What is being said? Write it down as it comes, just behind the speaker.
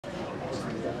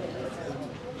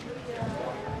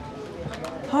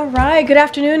All right, good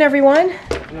afternoon, everyone.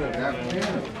 Good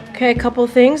afternoon. Okay, a couple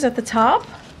of things at the top,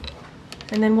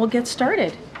 and then we'll get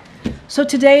started. So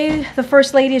today, the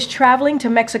First Lady is traveling to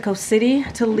Mexico City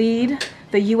to lead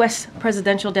the U.S.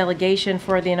 presidential delegation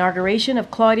for the inauguration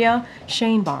of Claudia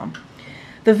Sheinbaum.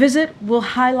 The visit will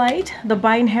highlight the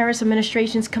Biden-Harris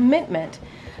administration's commitment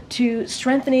to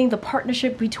strengthening the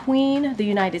partnership between the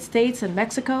United States and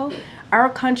Mexico. Our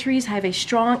countries have a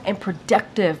strong and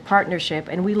productive partnership,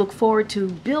 and we look forward to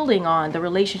building on the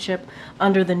relationship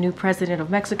under the new president of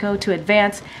Mexico to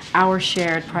advance our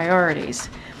shared priorities.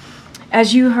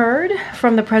 As you heard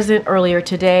from the president earlier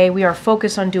today, we are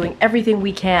focused on doing everything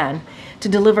we can to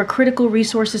deliver critical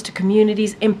resources to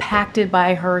communities impacted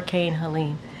by Hurricane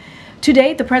Helene. To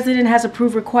date, the president has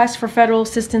approved requests for federal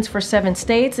assistance for 7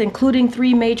 states, including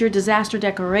 3 major disaster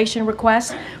declaration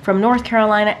requests from North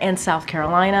Carolina and South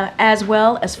Carolina, as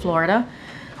well as Florida.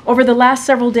 Over the last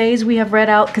several days, we have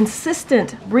read out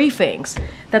consistent briefings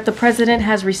that the president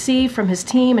has received from his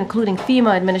team, including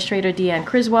FEMA Administrator Deanne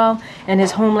Criswell and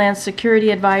his Homeland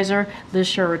Security Advisor, Liz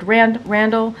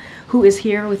Sherwood-Randall, who is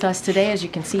here with us today, as you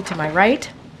can see to my right.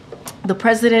 The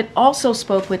president also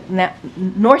spoke with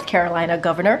North Carolina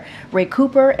Governor Ray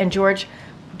Cooper and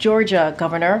Georgia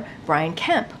Governor Brian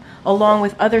Kemp, along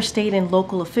with other state and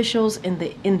local officials in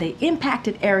the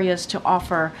impacted areas to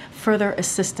offer further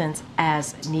assistance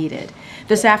as needed.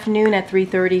 This afternoon at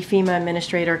 3:30, FEMA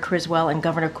Administrator Criswell and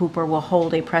Governor Cooper will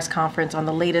hold a press conference on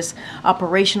the latest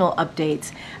operational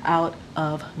updates out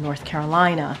of North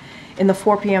Carolina. In the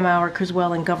 4 p.m. hour,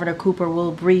 Criswell and Governor Cooper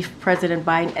will brief President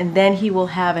Biden, and then he will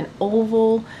have an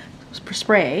oval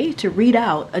spray to read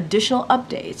out additional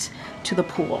updates to the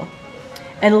pool.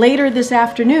 And later this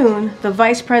afternoon, the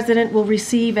Vice President will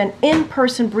receive an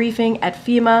in-person briefing at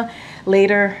FEMA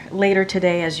later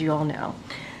today, as you all know.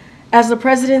 As the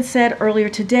President said earlier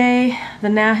today, the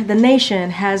nation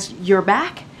has your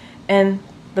back, and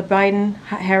the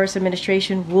Biden-Harris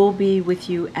administration will be with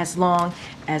you as long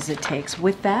as it takes.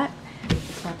 With that,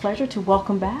 it's my pleasure to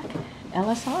welcome back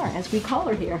LSR, as we call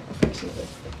her here affectionately.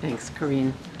 Thanks,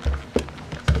 Karine.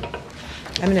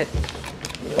 I'm going to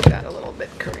move that a little bit,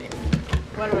 Karine.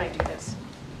 Why don't I do this?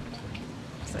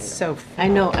 So I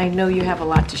know you have a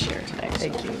lot to share today.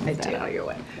 Thank you. I do. Out of your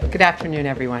way. Good afternoon,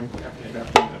 everyone.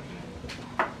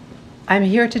 I'm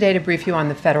here today to brief you on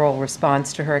the federal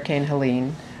response to Hurricane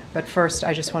Helene. But first,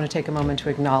 I just want to take a moment to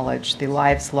acknowledge the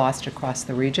lives lost across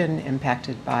the region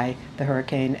impacted by the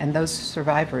hurricane and those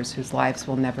survivors whose lives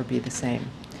will never be the same.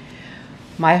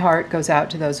 My heart goes out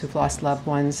to those who've lost loved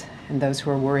ones and those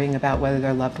who are worrying about whether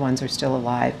their loved ones are still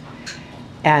alive.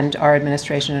 And our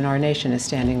administration and our nation is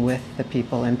standing with the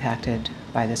people impacted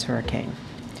by this hurricane.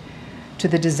 To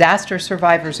the disaster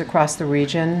survivors across the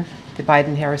region, the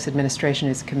Biden-Harris administration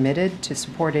is committed to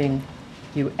supporting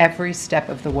you every step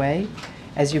of the way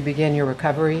as you begin your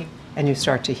recovery and you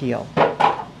start to heal.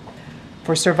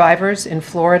 For survivors in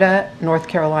Florida, North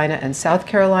Carolina, and South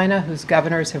Carolina, whose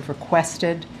governors have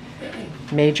requested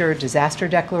major disaster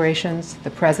declarations, the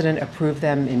president approved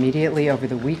them immediately over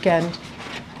the weekend.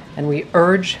 And we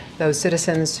urge those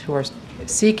citizens who are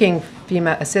seeking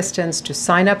FEMA assistance to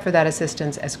sign up for that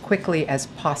assistance as quickly as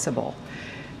possible.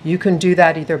 You can do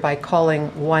that either by calling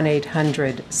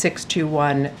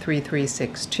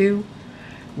 1-800-621-3362,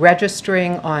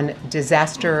 registering on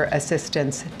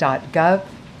disasterassistance.gov,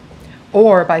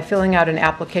 or by filling out an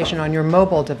application on your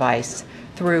mobile device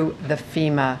through the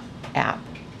FEMA app.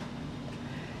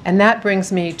 And that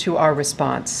brings me to our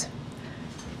response.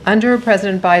 Under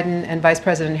President Biden and Vice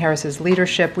President Harris's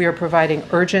leadership, we are providing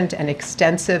urgent and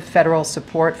extensive federal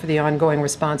support for the ongoing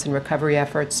response and recovery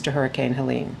efforts to Hurricane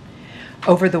Helene.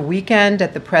 Over the weekend,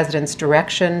 at the President's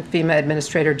direction, FEMA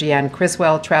Administrator Deanne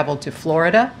Criswell traveled to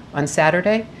Florida on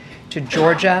Saturday, to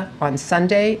Georgia on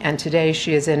Sunday, and today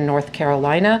she is in North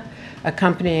Carolina,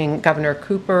 accompanying Governor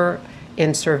Cooper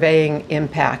in surveying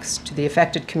impacts to the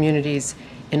affected communities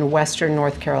in western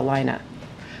North Carolina.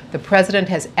 The President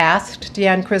has asked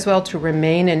Deanne Criswell to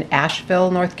remain in Asheville,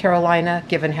 North Carolina,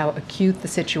 given how acute the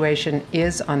situation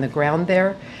is on the ground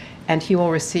there, and he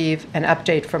will receive an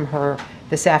update from her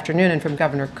this afternoon and from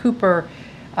Governor Cooper,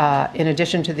 in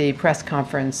addition to the press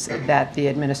conference that the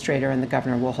administrator and the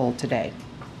governor will hold today.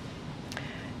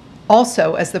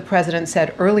 Also, as the president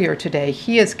said earlier today,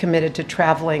 he is committed to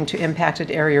traveling to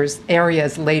impacted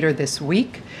areas later this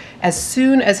week, as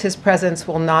soon as his presence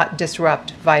will not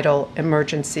disrupt vital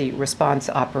emergency response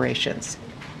operations.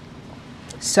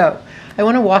 So, I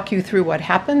want to walk you through what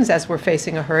happens as we're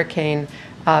facing a hurricane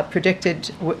predicted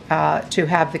to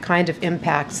have the kind of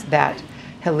impacts that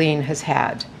Helene has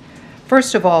had.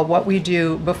 First of all, what we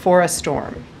do before a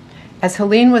storm. As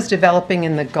Helene was developing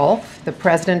in the Gulf, the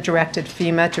President directed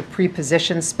FEMA to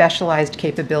pre-position specialized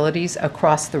capabilities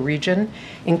across the region,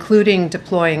 including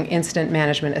deploying incident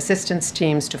management assistance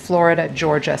teams to Florida,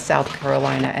 Georgia, South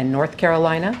Carolina, and North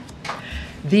Carolina.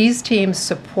 These teams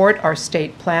support our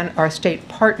state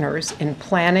partners in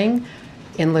planning,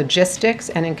 in logistics,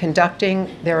 and in conducting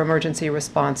their emergency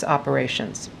response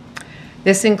operations.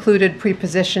 This included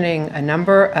pre-positioning a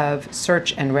number of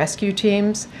search and rescue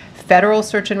teams, federal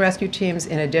search and rescue teams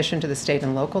in addition to the state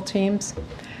and local teams,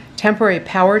 temporary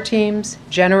power teams,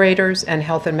 generators, and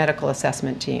health and medical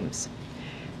assessment teams.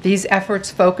 These efforts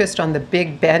focused on the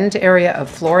Big Bend area of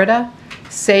Florida,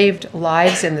 saved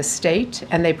lives in the state,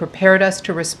 and they prepared us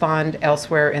to respond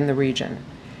elsewhere in the region.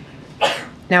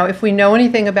 Now, if we know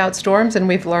anything about storms, and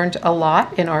we've learned a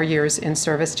lot in our years in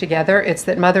service together, it's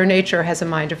that Mother Nature has a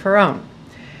mind of her own.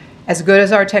 As good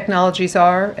as our technologies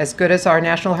are, as good as our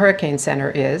National Hurricane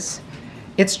Center is,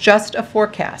 it's just a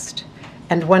forecast.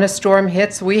 And when a storm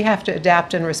hits, we have to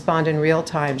adapt and respond in real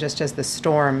time, just as the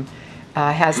storm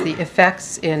has the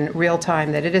effects in real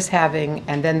time that it is having,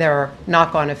 and then there are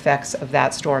knock-on effects of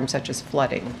that storm, such as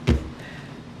flooding.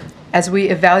 As we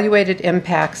evaluated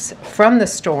impacts from the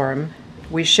storm,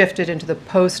 we shifted into the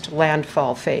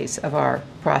post-landfall phase of our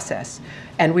process,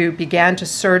 and we began to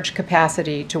surge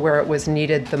capacity to where it was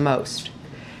needed the most.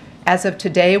 As of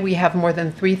today, we have more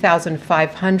than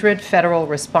 3,500 federal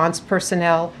response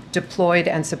personnel deployed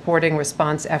and supporting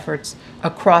response efforts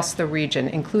across the region,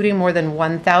 including more than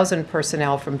 1,000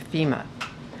 personnel from FEMA.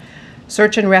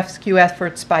 Search and rescue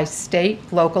efforts by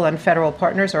state, local, and federal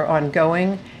partners are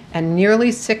ongoing, and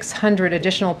nearly 600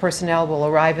 additional personnel will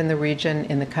arrive in the region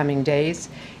in the coming days,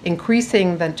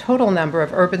 increasing the total number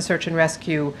of urban search and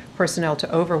rescue personnel to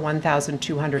over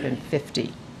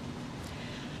 1,250.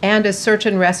 And as search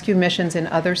and rescue missions in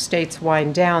other states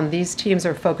wind down, these teams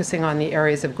are focusing on the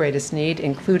areas of greatest need,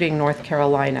 including North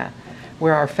Carolina,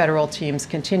 where our federal teams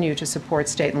continue to support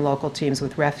state and local teams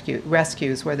with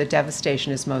rescues where the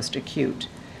devastation is most acute.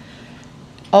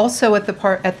 Also, at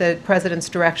the President's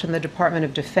direction, the Department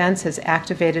of Defense has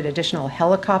activated additional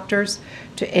helicopters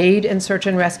to aid in search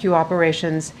and rescue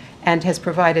operations and has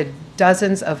provided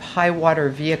dozens of high-water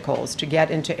vehicles to get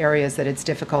into areas that it's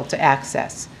difficult to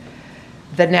access.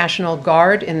 The National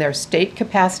Guard, in their state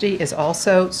capacity, is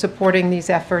also supporting these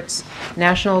efforts.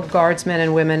 National Guardsmen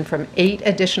and women from 8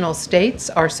 additional states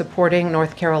are supporting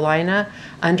North Carolina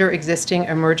under existing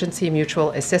emergency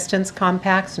mutual assistance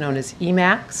compacts, known as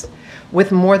EMACs,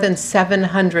 with more than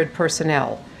 700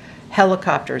 personnel,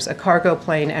 helicopters, a cargo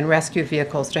plane, and rescue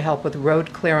vehicles to help with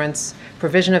road clearance,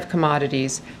 provision of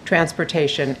commodities,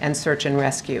 transportation, and search and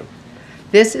rescue.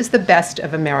 This is the best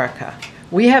of America.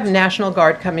 We have National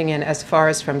Guard coming in as far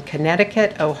as from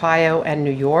Connecticut, Ohio, and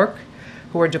New York,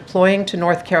 who are deploying to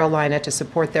North Carolina to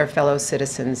support their fellow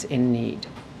citizens in need.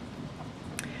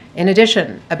 In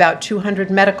addition, about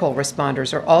 200 medical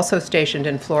responders are also stationed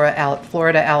in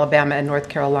Florida, Alabama, and North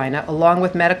Carolina, along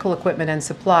with medical equipment and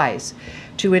supplies,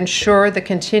 to ensure the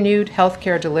continued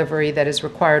healthcare delivery that is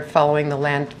required following the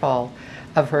landfall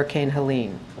of Hurricane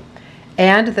Helene.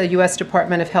 And the U.S.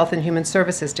 Department of Health and Human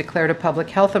Services declared a public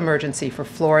health emergency for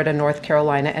Florida, North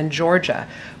Carolina, and Georgia,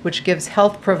 which gives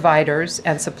health providers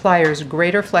and suppliers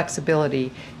greater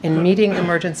flexibility in meeting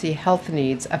emergency health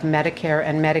needs of Medicare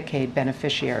and Medicaid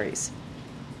beneficiaries.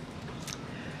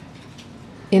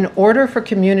 In order for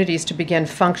communities to begin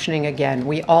functioning again,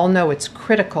 we all know it's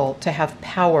critical to have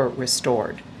power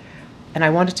restored. And I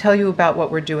want to tell you about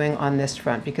what we're doing on this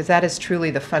front, because that is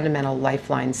truly the fundamental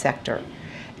lifeline sector.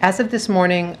 As of this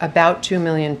morning, about 2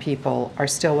 million people are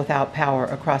still without power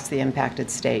across the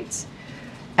impacted states.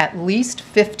 At least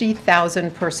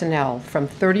 50,000 personnel from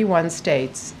 31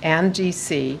 states and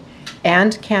DC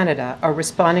and Canada are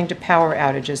responding to power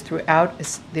outages throughout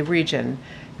the region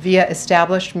via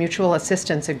established mutual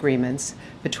assistance agreements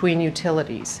between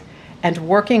utilities and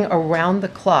working around the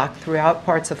clock throughout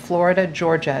parts of Florida,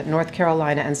 Georgia, North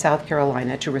Carolina, and South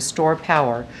Carolina to restore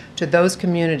power to those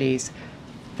communities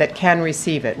that can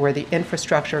receive it, where the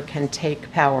infrastructure can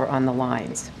take power on the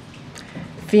lines.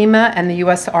 FEMA and the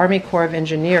U.S. Army Corps of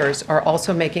Engineers are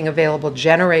also making available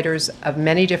generators of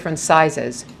many different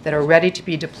sizes that are ready to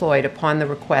be deployed upon the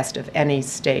request of any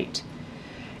state.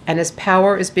 And as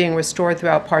power is being restored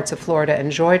throughout parts of Florida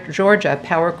and Georgia,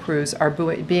 power crews are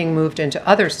being moved into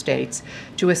other states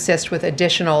to assist with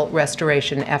additional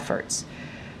restoration efforts.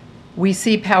 We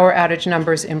see power outage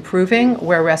numbers improving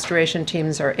where restoration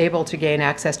teams are able to gain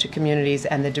access to communities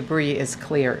and the debris is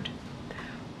cleared.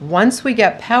 Once we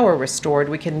get power restored,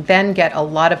 we can then get a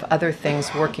lot of other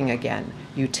things working again.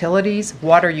 utilities,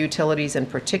 water utilities in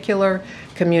particular,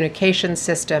 communication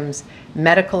systems,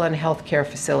 medical and healthcare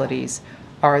facilities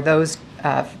are those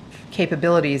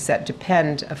capabilities that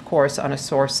depend, of course, on a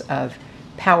source of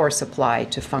power supply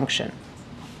to function.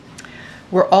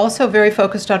 We're also very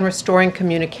focused on restoring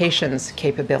communications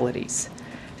capabilities.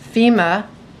 FEMA,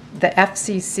 the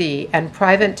FCC, and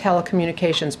private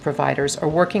telecommunications providers are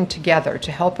working together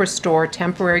to help restore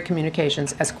temporary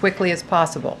communications as quickly as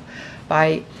possible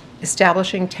by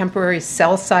establishing temporary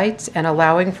cell sites and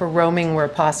allowing for roaming where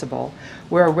possible,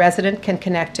 where a resident can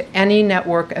connect to any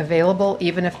network available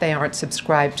even if they aren't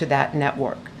subscribed to that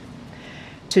network.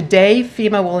 Today,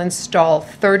 FEMA will install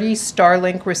 30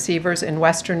 Starlink receivers in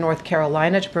western North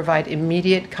Carolina to provide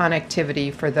immediate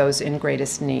connectivity for those in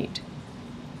greatest need.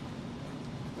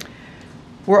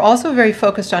 We're also very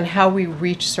focused on how we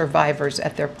reach survivors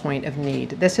at their point of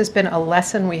need. This has been a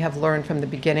lesson we have learned from the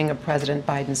beginning of President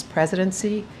Biden's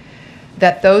presidency,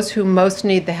 that those who most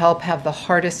need the help have the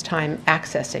hardest time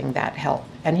accessing that help.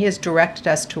 And he has directed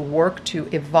us to work to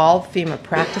evolve FEMA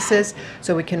practices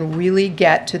so we can really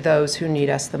get to those who need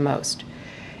us the most.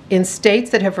 In states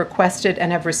that have requested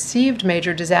and have received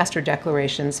major disaster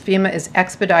declarations, FEMA is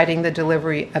expediting the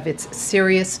delivery of its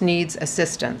Serious Needs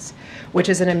Assistance, which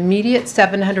is an immediate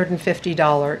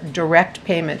 $750 direct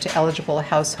payment to eligible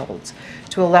households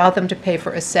to allow them to pay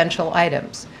for essential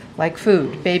items like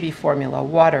food, baby formula,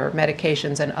 water,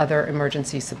 medications, and other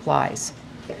emergency supplies.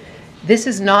 This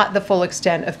is not the full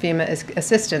extent of FEMA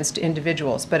assistance to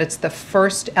individuals, but it's the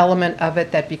first element of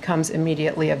it that becomes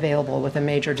immediately available with a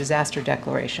major disaster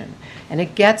declaration. And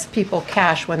it gets people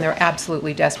cash when they're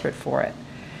absolutely desperate for it.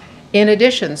 In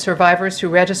addition, survivors who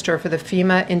register for the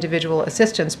FEMA Individual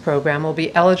Assistance Program will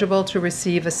be eligible to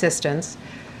receive assistance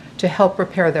to help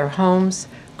repair their homes,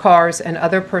 cars, and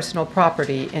other personal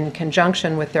property in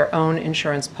conjunction with their own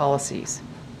insurance policies.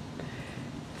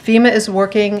 FEMA is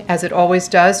working, as it always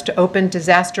does, to open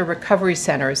disaster recovery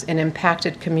centers in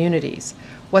impacted communities.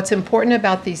 What's important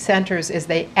about these centers is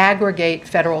they aggregate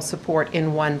federal support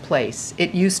in one place.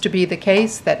 It used to be the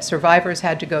case that survivors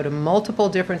had to go to multiple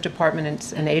different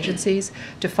departments and agencies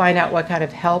to find out what kind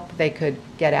of help they could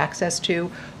get access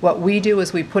to. What we do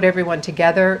is we put everyone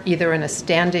together either in a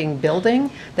standing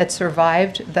building that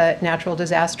survived the natural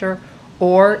disaster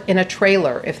or in a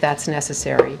trailer if that's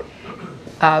necessary.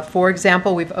 For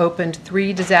example, we've opened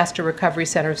 3 disaster recovery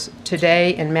centers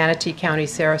today in Manatee County,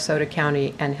 Sarasota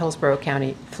County, and Hillsborough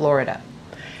County, Florida.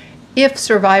 If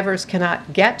survivors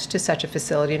cannot get to such a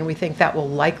facility, and we think that will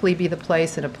likely be the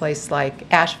place in a place like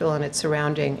Asheville and its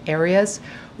surrounding areas,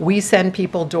 we send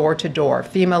people door to door.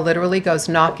 FEMA literally goes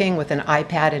knocking with an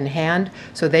iPad in hand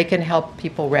so they can help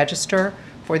people register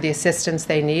for the assistance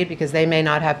they need because they may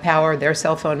not have power, their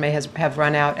cell phone may have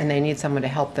run out, and they need someone to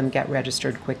help them get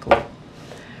registered quickly.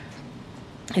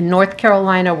 In North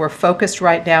Carolina, we're focused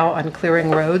right now on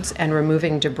clearing roads and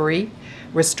removing debris,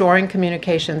 restoring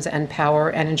communications and power,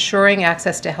 and ensuring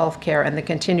access to health care and the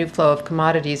continued flow of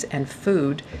commodities and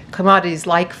food, commodities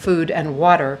like food and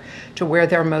water, to where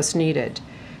they're most needed.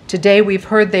 Today, we've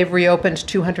heard they've reopened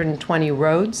 220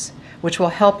 roads, which will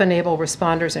help enable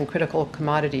responders and critical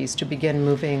commodities to begin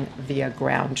moving via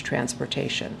ground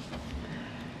transportation.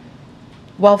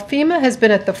 While FEMA has been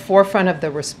at the forefront of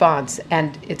the response,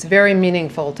 and it's very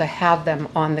meaningful to have them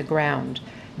on the ground,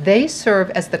 they serve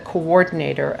as the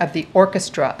coordinator of the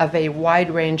orchestra of a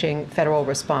wide-ranging federal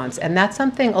response, and that's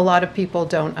something a lot of people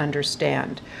don't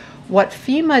understand. What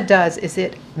FEMA does is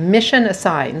it mission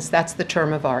assigns, that's the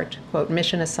term of art, quote,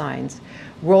 mission assigns,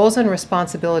 roles and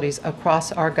responsibilities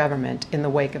across our government in the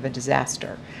wake of a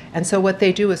disaster. And so what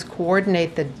they do is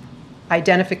coordinate the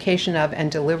identification of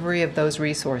and delivery of those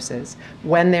resources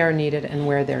when they're needed and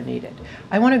where they're needed.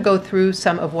 I want to go through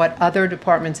some of what other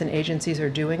departments and agencies are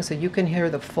doing so you can hear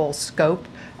the full scope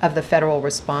of the federal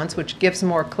response, which gives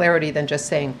more clarity than just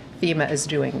saying FEMA is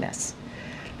doing this.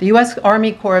 The U.S.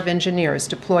 Army Corps of Engineers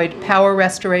deployed power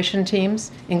restoration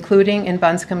teams, including in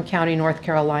Buncombe County, North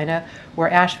Carolina, where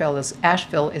Asheville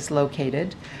is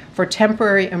located, for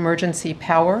temporary emergency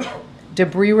power,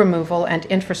 debris removal, and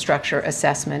infrastructure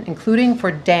assessment, including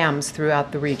for dams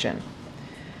throughout the region.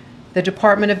 The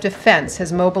Department of Defense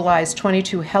has mobilized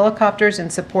 22 helicopters in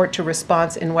support to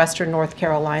response in western North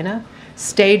Carolina.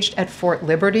 Staged at Fort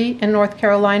Liberty in North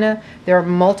Carolina, there are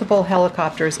multiple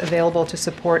helicopters available to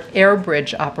support air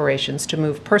bridge operations to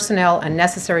move personnel and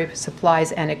necessary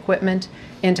supplies and equipment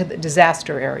into the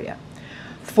disaster area.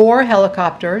 4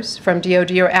 helicopters from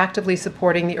DoD are actively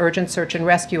supporting the urgent search and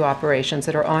rescue operations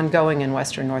that are ongoing in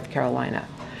western North Carolina.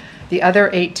 The other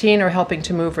 18 are helping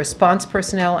to move response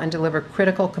personnel and deliver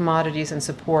critical commodities and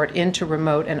support into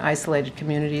remote and isolated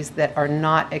communities that are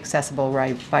not accessible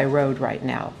by road right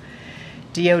now.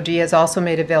 DoD has also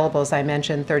made available, as I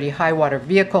mentioned, 30 high-water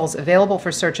vehicles available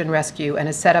for search and rescue and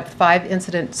has set up 5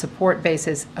 incident support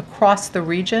bases across the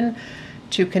region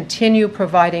to continue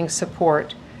providing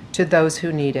support to those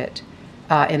who need it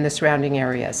in the surrounding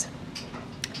areas.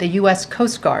 The U.S.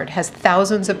 Coast Guard has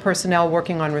thousands of personnel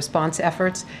working on response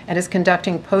efforts and is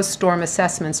conducting post-storm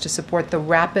assessments to support the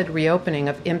rapid reopening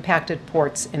of impacted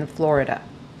ports in Florida.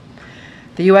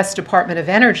 The U.S. Department of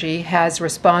Energy has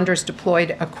responders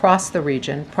deployed across the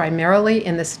region, primarily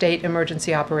in the state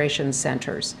emergency operations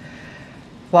centers.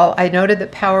 While I noted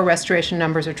that power restoration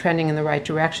numbers are trending in the right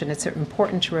direction, it's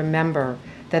important to remember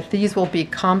that these will be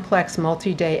complex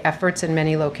multi-day efforts in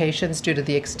many locations due to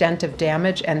the extent of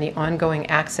damage and the ongoing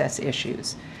access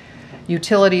issues.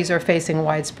 Utilities are facing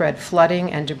widespread flooding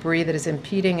and debris that is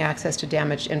impeding access to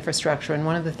damaged infrastructure. And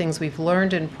one of the things we've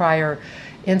learned in prior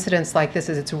incidents like this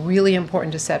is it's really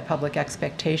important to set public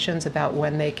expectations about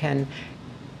when they can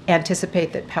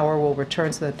anticipate that power will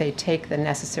return so that they take the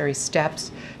necessary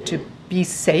steps to be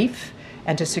safe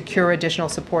and to secure additional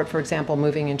support, for example,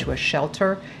 moving into a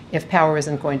shelter if power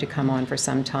isn't going to come on for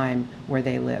some time where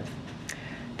they live.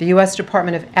 The U.S.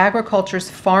 Department of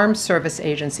Agriculture's Farm Service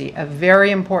Agency, a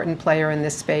very important player in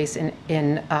this space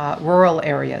in rural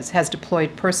areas, has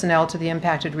deployed personnel to the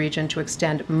impacted region to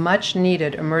extend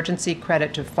much-needed emergency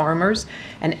credit to farmers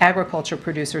and agriculture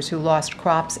producers who lost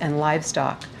crops and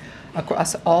livestock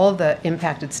across all the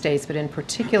impacted states, but in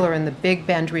particular in the Big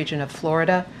Bend region of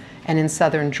Florida and in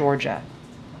southern Georgia.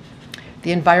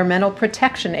 The Environmental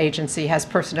Protection Agency has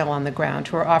personnel on the ground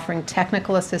who are offering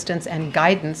technical assistance and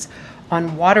guidance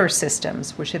on water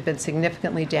systems, which have been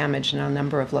significantly damaged in a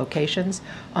number of locations,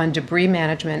 on debris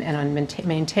management, and on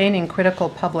maintaining critical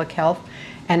public health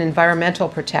and environmental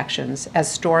protections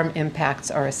as storm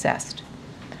impacts are assessed.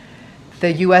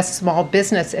 The U.S. Small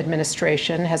Business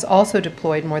Administration has also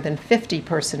deployed more than 50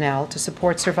 personnel to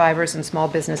support survivors and small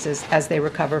businesses as they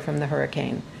recover from the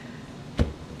hurricane.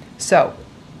 So,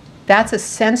 that's a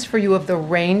sense for you of the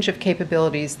range of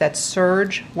capabilities that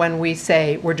surge when we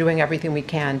say we're doing everything we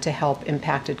can to help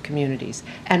impacted communities.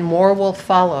 And more will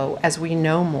follow as we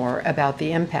know more about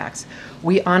the impacts.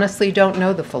 We honestly don't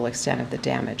know the full extent of the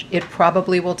damage. It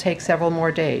probably will take several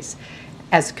more days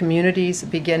as communities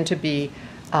begin to be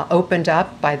opened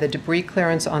up by the debris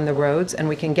clearance on the roads and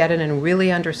we can get in and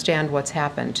really understand what's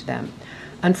happened to them.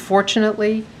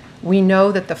 Unfortunately, we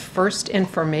know that the first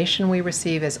information we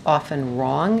receive is often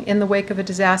wrong in the wake of a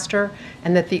disaster,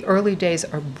 and that the early days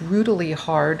are brutally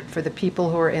hard for the people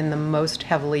who are in the most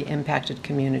heavily impacted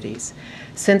communities.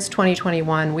 Since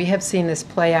 2021, we have seen this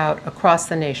play out across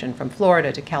the nation, from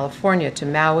Florida to California to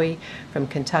Maui, from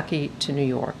Kentucky to New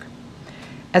York.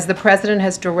 As the President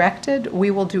has directed,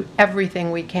 we will do everything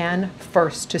we can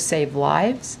first to save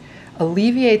lives,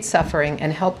 alleviate suffering,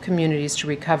 and help communities to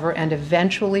recover and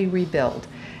eventually rebuild.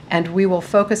 And we will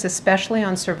focus especially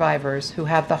on survivors who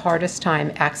have the hardest time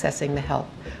accessing the help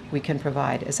we can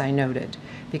provide, as I noted,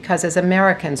 because as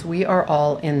Americans, we are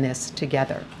all in this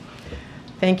together.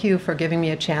 Thank you for giving me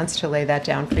a chance to lay that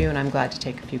down for you, and I'm glad to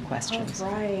take a few questions. All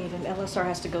right, and LSR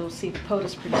has to go see the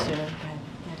POTUS pretty soon. Okay.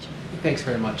 Gotcha. Thanks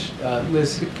very much.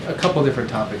 Liz, a couple different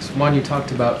topics. One, you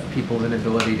talked about people's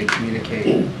inability to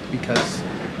communicate because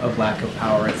of lack of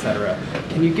power, et cetera.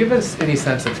 Can you give us any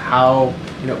sense of how,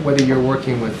 whether you're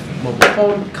working with mobile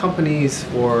phone companies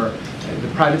or the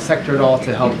private sector at all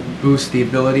to help boost the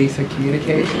ability to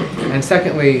communicate? And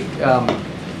secondly,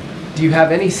 do you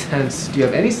have any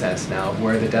sense now of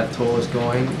where the death toll is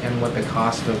going and what the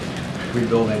cost of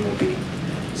rebuilding will be?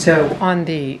 So on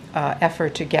the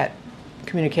effort to get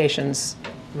communications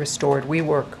restored, we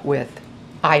work with,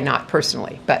 not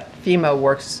personally, but FEMA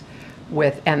works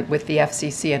with the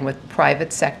FCC and with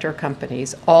private sector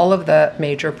companies. All of the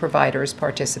major providers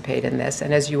participate in this.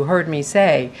 And as you heard me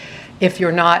say, if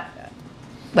you're not,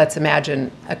 let's imagine,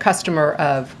 a customer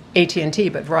of AT&T,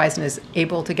 but Verizon is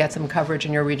able to get some coverage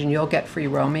in your region, you'll get free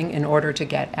roaming in order to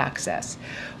get access.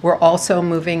 We're also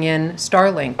moving in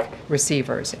Starlink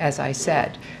receivers, as I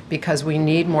said, because we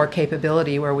need more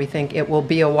capability where we think it will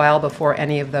be a while before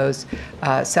any of those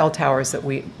cell towers that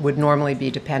we would normally be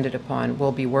dependent upon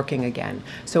will be working again.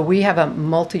 So we have a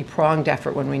multi-pronged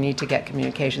effort when we need to get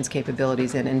communications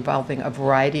capabilities in, involving a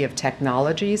variety of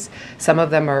technologies. Some of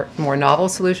them are more novel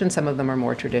solutions, some of them are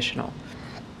more traditional.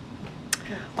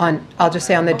 I'll just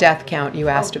say on the death count you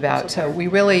asked about. So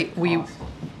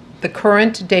the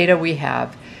current data we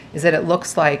have is that it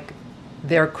looks like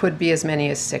there could be as many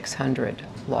as 600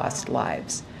 lost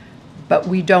lives. But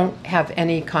we don't have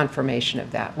any confirmation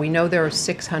of that. We know there are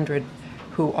 600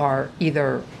 who are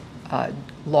either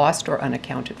lost or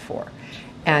unaccounted for.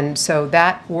 And so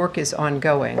that work is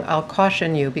ongoing. I'll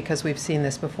caution you, because we've seen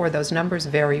this before, those numbers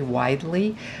vary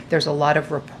widely. There's a lot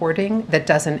of reporting that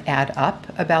doesn't add up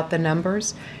about the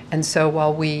numbers. And so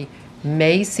while we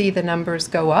may see the numbers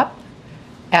go up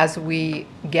as we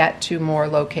get to more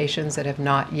locations that have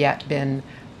not yet been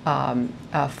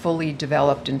fully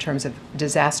developed in terms of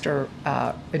disaster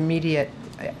immediate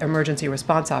emergency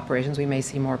response operations, we may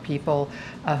see more people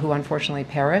who unfortunately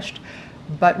perished.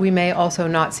 But we may also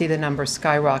not see the numbers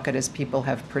skyrocket as people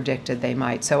have predicted they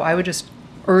might. So I would just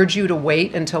urge you to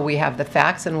wait until we have the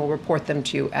facts, and we'll report them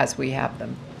to you as we have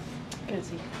them.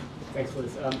 Thanks,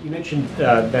 Liz. You mentioned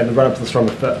that in the run-up to the storm,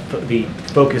 the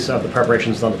focus of the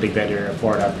preparations was on the Big Bend area of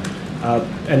Florida,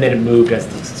 and then it moved as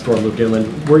the storm moved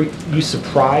inland. Were you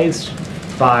surprised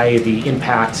by the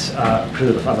impact on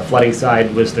the flooding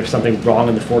side? Was there something wrong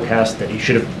in the forecast that you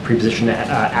should have pre-positioned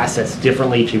assets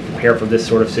differently to prepare for this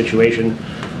sort of situation?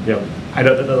 You know, I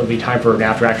know that there'll be time for an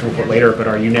after-action report later, but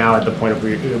are you now at the point of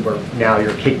where now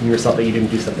you're kicking yourself that you didn't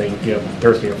do something, you know,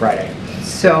 Thursday or Friday?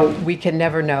 So we can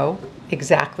never know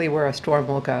exactly where a storm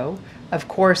will go. Of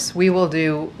course, we will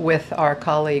do, with our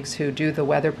colleagues who do the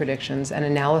weather predictions, an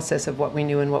analysis of what we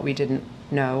knew and what we didn't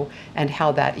know and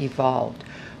how that evolved.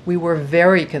 We were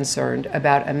very concerned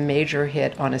about a major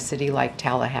hit on a city like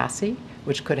Tallahassee,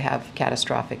 which could have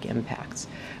catastrophic impacts.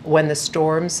 When the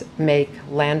storms make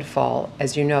landfall,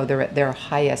 as you know, they're at their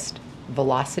highest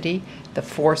velocity. The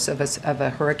force of a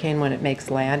hurricane when it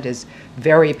makes land is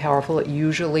very powerful. It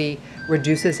usually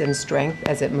reduces in strength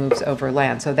as it moves over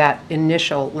land. So that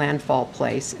initial landfall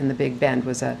place in the Big Bend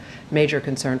was a major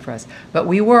concern for us. But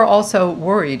we were also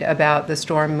worried about the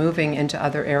storm moving into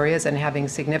other areas and having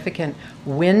significant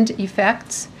wind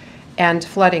effects and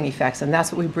flooding effects. And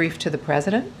that's what we briefed to the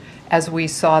president as we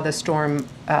saw the storm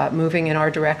moving in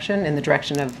our direction, in the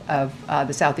direction of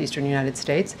the southeastern United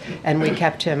States, and we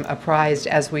kept him apprised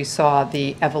as we saw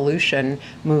the evolution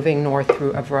moving north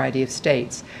through a variety of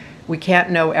states. We can't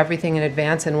know everything in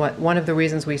advance, and one of the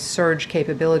reasons we surge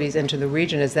capabilities into the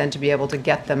region is then to be able to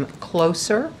get them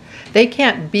closer. They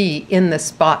can't be in the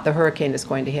spot the hurricane is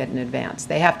going to hit in advance.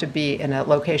 They have to be in a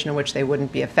location in which they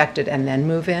wouldn't be affected and then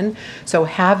move in. So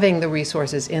having the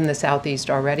resources in the southeast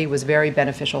already was very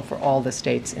beneficial for all the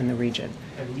states in the region.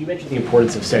 And you mentioned the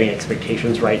importance of setting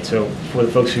expectations, right? So for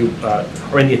the folks who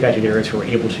are in the affected areas who are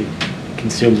able to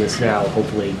consume this now,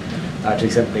 hopefully, to the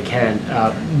extent that they can,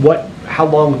 how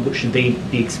long should they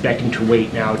be expecting to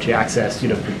wait now to access, you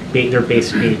know, their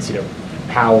basic needs, you know,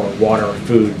 power, water,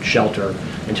 food, shelter,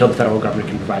 until the federal government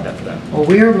can provide that for them? Well,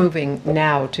 we are moving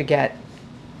now to get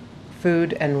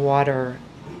food and water,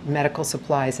 medical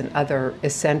supplies, and other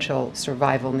essential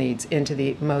survival needs into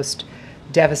the most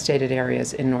devastated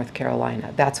areas in North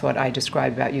Carolina. That's what I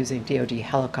described about using DoD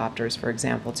helicopters, for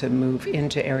example, to move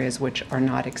into areas which are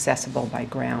not accessible by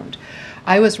ground.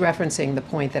 I was referencing the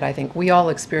point that I think we all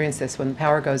experience this when the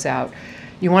power goes out.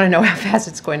 You want to know how fast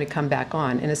it's going to come back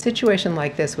on. In a situation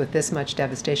like this with this much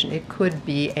devastation, it could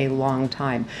be a long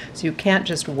time. So you can't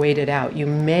just wait it out. You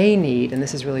may need, and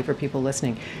this is really for people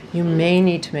listening, you may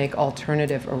need to make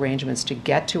alternative arrangements to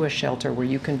get to a shelter where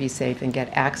you can be safe and get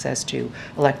access to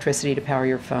electricity to power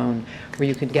your phone, where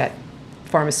you can get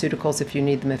pharmaceuticals if you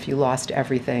need them, if you lost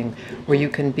everything, where you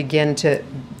can begin to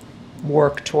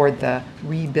work toward the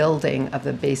rebuilding of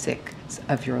the basics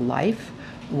of your life,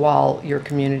 while your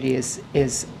community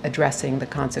is addressing the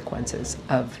consequences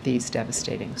of these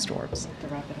devastating storms.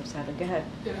 Go ahead.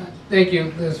 Thank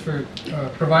you, Liz, for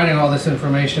providing all this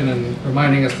information and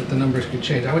reminding us that the numbers could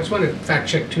change. I just want to fact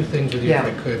check two things with you if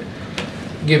I could,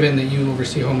 given that you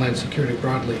oversee Homeland Security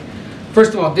broadly.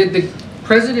 First of all, did the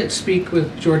President speak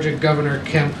with Georgia Governor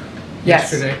Kemp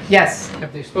yesterday? Yes.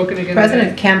 Have they spoken again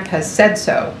President today? Kemp has said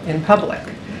so in public.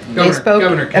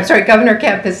 Governor Kemp. I'm sorry, Governor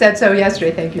Kemp has said so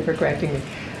yesterday. Thank you for correcting me.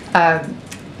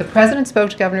 The President spoke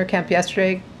to Governor Kemp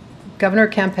yesterday. Governor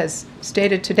Kemp has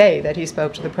stated today that he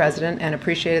spoke to the President and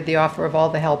appreciated the offer of all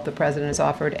the help the President has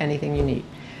offered, anything you need.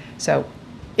 So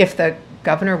if the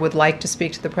Governor would like to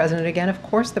speak to the President again, of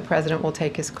course the President will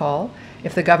take his call.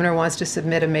 If the Governor wants to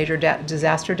submit a major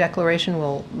disaster declaration,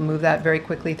 we'll move that very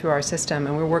quickly through our system.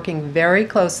 And we're working very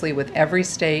closely with every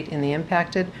state in the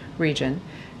impacted region,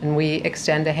 and we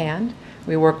extend a hand.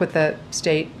 We work with the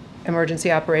state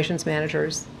emergency operations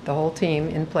managers, the whole team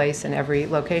in place in every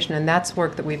location, and that's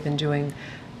work that we've been doing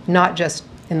not just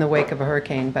in the wake of a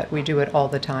hurricane, but we do it all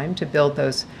the time to build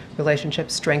those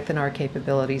relationships, strengthen our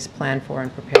capabilities, plan for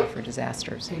and prepare for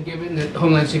disasters. And given that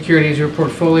Homeland Security is your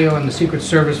portfolio and the Secret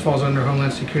Service falls under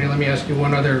Homeland Security, let me ask you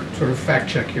one other sort of fact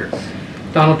check here.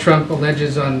 Donald Trump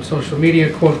alleges on social media,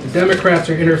 quote, "The Democrats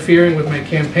are interfering with my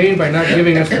campaign by not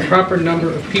giving us the proper number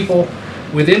of people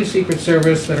within Secret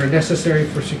Service that are necessary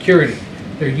for security.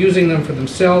 They're using them for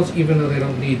themselves even though they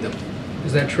don't need them."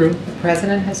 Is that true? The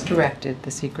President has directed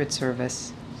the Secret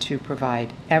Service to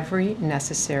provide every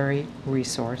necessary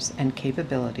resource and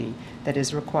capability that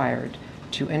is required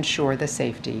to ensure the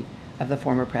safety of the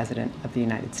former President of the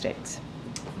United States.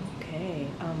 Okay.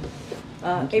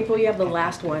 April, you have the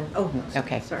last one. Oh,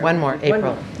 Okay, sorry. one more,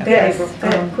 April. Okay. Yes,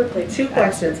 April, quickly, two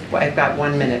questions. Well, I've got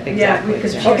 1 minute, exactly.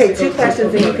 Okay, two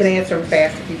questions, and you can answer them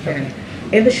fast if you can.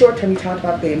 In the short term, you talked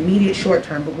about the immediate short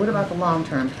term, but what about the long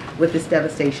term with this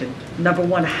devastation? Number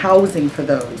one, housing for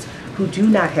those who do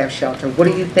not have shelter. What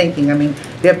are you thinking? I mean,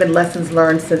 there have been lessons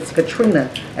learned since Katrina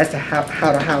as to how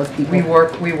to house people.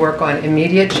 We work on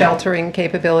immediate sheltering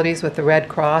capabilities with the Red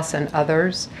Cross and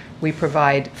others. We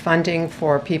provide funding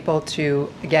for people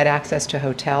to get access to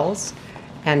hotels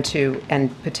and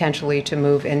potentially to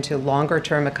move into longer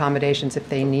term accommodations if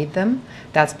they need them.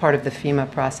 That's part of the FEMA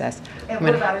process. And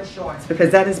what about insurance?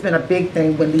 Because that has been a big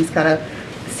thing when these kind of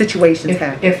situations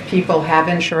happen. If people have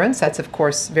insurance, that's of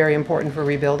course very important for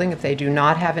rebuilding. If they do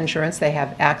not have insurance, they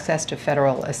have access to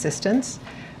federal assistance.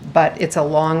 But it's a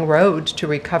long road to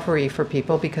recovery for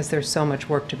people because there's so much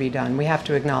work to be done. We have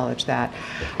to acknowledge that.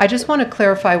 I just want to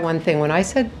clarify one thing. When I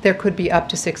said there could be up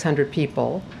to 600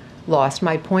 people lost,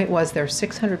 my point was there are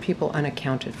 600 people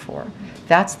unaccounted for.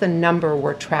 That's the number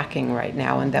we're tracking right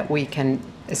now and that we can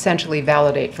essentially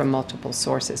validate from multiple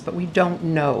sources, but we don't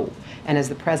know. And as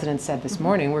the President said this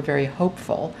morning, we're very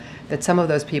hopeful that some of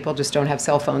those people just don't have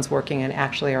cell phones working and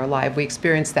actually are alive. We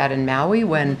experienced that in Maui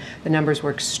when the numbers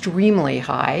were extremely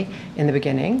high in the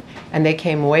beginning, and they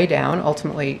came way down.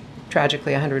 Ultimately,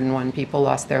 tragically, 101 people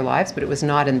lost their lives, but it was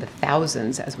not in the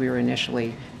thousands as we were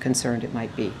initially concerned it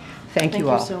might be. Thank you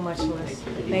all. Thank you so much, Liz.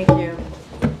 Thank you.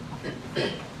 All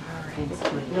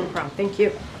right. No problem. Thank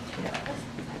you.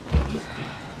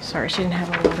 Sorry, she didn't have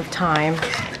a lot of time.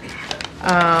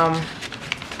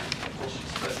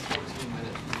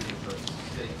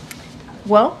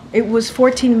 Well, it was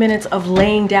 14 minutes of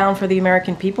laying down for the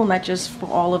American people, not just for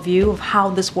all of you, of how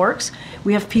this works.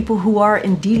 We have people who are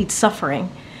indeed suffering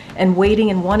and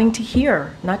waiting and wanting to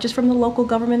hear, not just from the local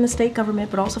government, the state government,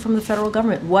 but also from the federal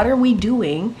government. What are we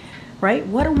doing, right?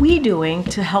 What are we doing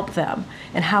to help them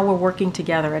and how we're working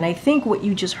together? And I think what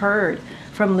you just heard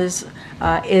from Liz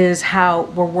is how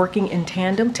we're working in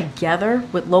tandem together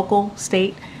with local,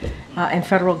 state, and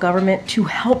federal government to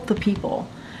help the people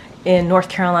in North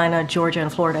Carolina, Georgia,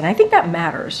 and Florida. And I think that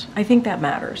matters. I think that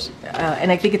matters.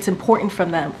 And I think it's important for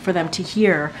them to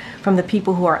hear from the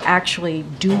people who are actually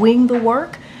doing the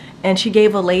work. And she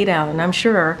gave a laydown, and I'm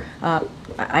sure,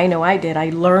 I know I did,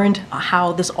 I learned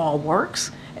how this all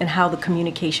works and how the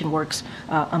communication works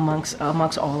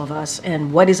amongst all of us,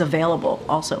 and what is available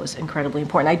also is incredibly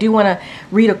important. I do want to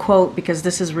read a quote because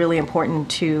this is really important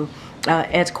to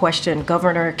Ed's question.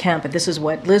 Governor Kemp, and this is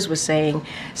what Liz was saying,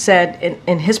 said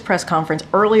in his press conference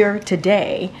earlier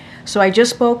today. So I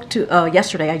just spoke to,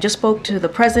 yesterday, I just spoke to the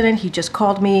president. He just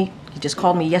called me. He just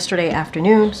called me yesterday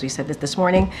afternoon, so he said this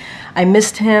morning. I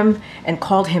missed him and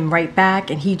called him right back,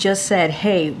 and he just said,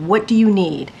 hey, what do you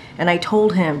need? And I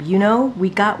told him, you know, we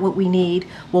got what we need.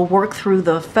 We'll work through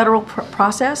the federal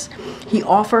process. He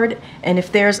offered, and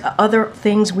if there's other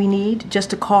things we need, just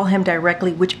to call him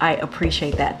directly, which I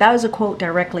appreciate that. That was a quote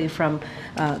directly from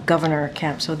Governor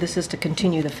Kemp. So this is to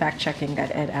continue the fact-checking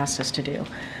that Ed asked us to do.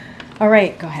 All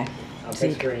right, go ahead.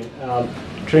 Thanks, Karine.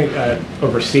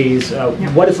 Overseas,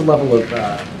 what is the level of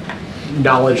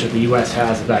knowledge that the U.S.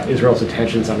 has about Israel's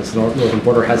intentions on its northern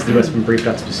border? Has the U.S. been briefed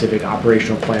on specific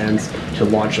operational plans to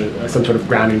launch some sort of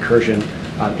ground incursion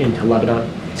into Lebanon?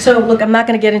 So look, I'm not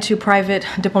going to get into private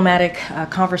diplomatic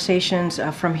conversations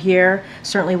from here.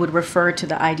 Certainly would refer to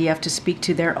the IDF to speak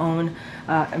to their own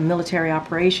military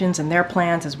operations and their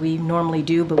plans, as we normally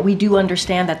do. But we do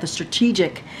understand that the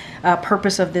strategic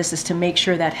purpose of this is to make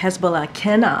sure that Hezbollah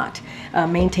cannot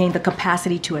maintain the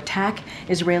capacity to attack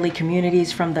Israeli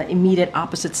communities from the immediate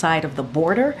opposite side of the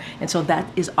border. And so that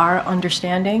is our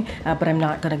understanding, but I'm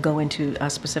not going to go into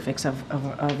specifics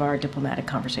of our diplomatic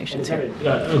conversations here. Is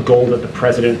that a goal that the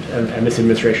President and this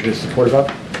administration is supportive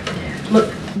of? Look,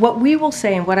 what we will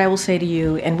say and what I will say to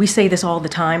you, and we say this all the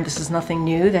time, this is nothing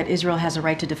new, that Israel has a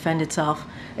right to defend itself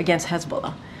against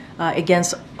Hezbollah,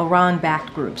 against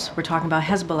Iran-backed groups. We're talking about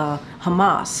Hezbollah,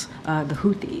 Hamas, the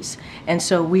Houthis. And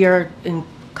so we are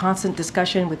constant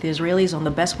discussion with the Israelis on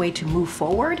the best way to move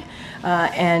forward.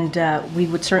 We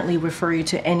would certainly refer you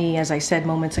to any, as I said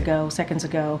seconds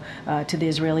ago, to the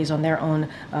Israelis on their own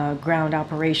ground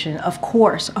operation. Of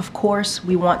course,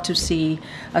 we want to see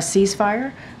a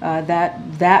ceasefire.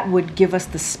 That would give us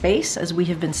the space, as we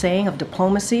have been saying, of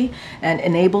diplomacy and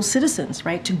enable citizens,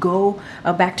 right, to go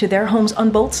back to their homes on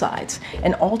both sides.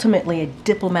 And ultimately, a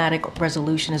diplomatic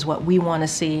resolution is what we want to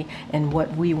see, and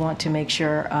what we want to make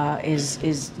sure is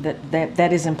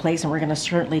that is in place. And we're going to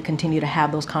certainly continue to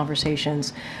have those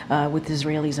conversations with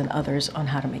Israelis and others on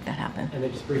how to make that happen. And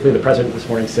then just briefly, the president this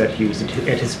morning said he was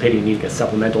anticipating needing a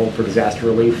supplemental for disaster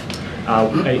relief.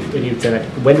 And he said,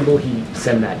 when will he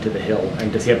send that to the Hill?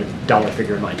 And does he have a dollar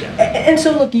figure in mind yet? And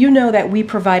so, look, you know that we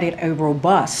provided a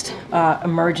robust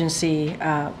emergency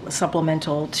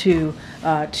supplemental for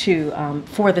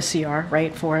the CR,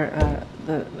 right? For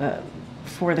the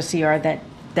CR that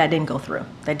didn't go through,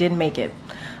 that didn't make it.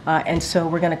 And so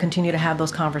we're going to continue to have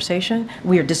those conversations.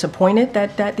 We are disappointed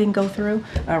that didn't go through.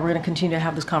 We're going to continue to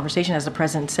have this conversation. As the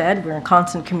president said, we're in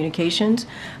constant communications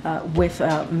with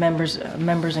members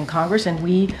in Congress, and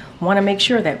we want to make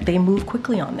sure that they move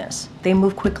quickly on this.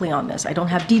 I don't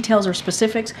have details or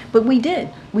specifics, but we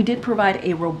did provide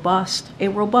a robust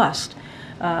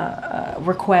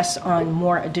requests on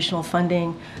more additional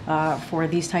funding for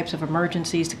these types of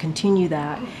emergencies to continue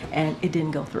that, and it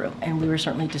didn't go through. And we were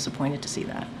certainly disappointed to see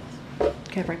that.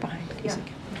 Okay, right behind. Yeah.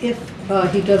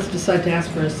 If he does decide to ask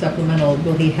for a supplemental,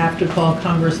 will he have to call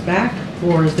Congress back,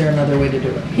 or is there another way to do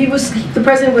it? The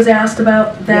president was asked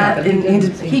about that, Yeah, and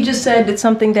he just said it's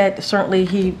something that certainly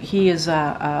he is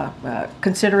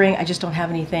considering. I just don't have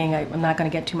anything. I'm not going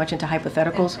to get too much into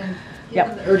hypotheticals. And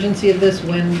given the urgency of this,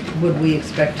 when would we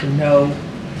expect to know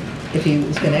if he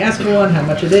was going to ask for one, how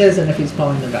much it is, and if he's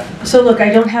calling them back? So look, I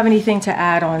don't have anything to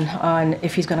add on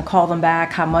if he's going to call them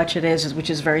back, how much it is, which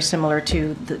is very similar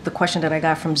to the question that I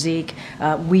got from Zeke.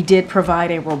 We did provide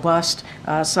a robust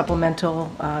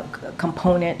supplemental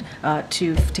component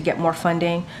to get more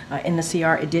funding in the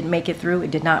CR. It didn't make it through.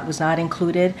 It was not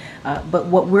included. But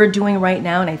what we're doing right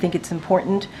now, and I think it's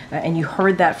important, and you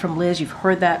heard that from Liz, you've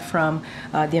heard that from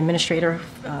the administrator.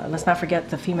 Let's not forget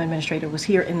the FEMA administrator was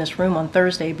here in this room on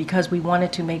Thursday because we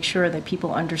wanted to make sure that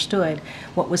people understood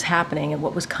what was happening and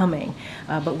what was coming.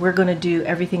 But we're going to do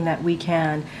everything that we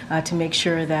can to make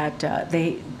sure that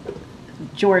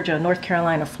Georgia, North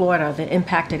Carolina, Florida, the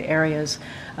impacted areas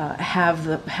have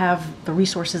the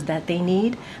resources that they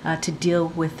need to deal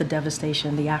with the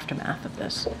devastation, the aftermath of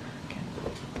this.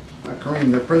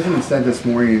 Karine, the president said this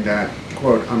morning that,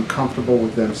 quote, I'm comfortable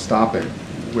with them stopping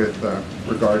with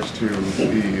regards to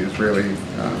the Israeli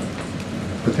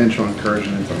potential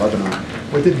incursion into Lebanon.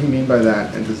 What did he mean by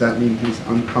that, and does that mean he's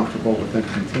uncomfortable with them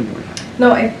continuing?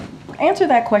 No, I answer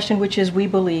that question, which is we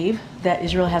believe that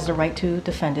Israel has the right to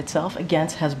defend itself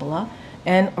against Hezbollah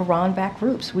and Iran-backed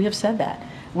groups. We have said that.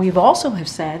 We've also have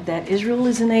said that Israel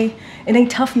is in a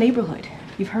tough neighborhood.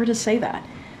 You've heard us say that.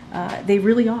 They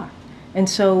really are. And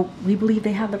so we believe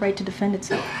they have the right to defend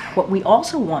itself. What we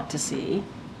also want to see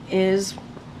is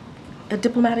a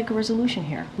diplomatic resolution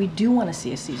here. We do want to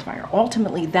see a ceasefire.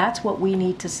 Ultimately, that's what we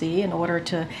need to see in order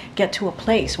to get to a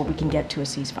place where we can get to a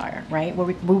ceasefire, right? Where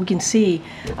we can see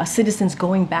citizens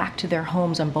going back to their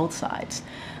homes on both sides.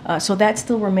 So that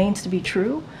still remains to be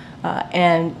true.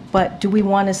 But do we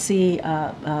want to see,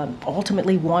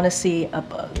 ultimately want to see,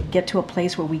 get to a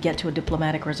place where we get to a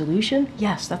diplomatic resolution?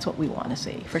 Yes, that's what we want to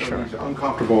see, for sure. He's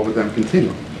uncomfortable with them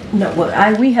continuing. No,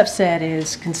 what we have said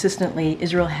is consistently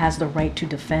Israel has the right to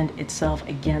defend itself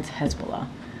against Hezbollah.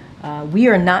 We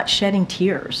are not shedding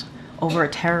tears over a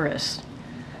terrorist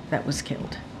that was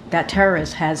killed. That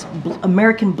terrorist has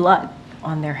American blood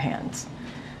on their hands.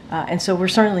 And so we're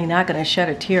certainly not going to shed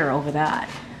a tear over that.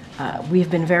 We've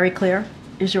been very clear.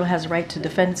 Israel has the right to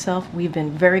defend itself. We've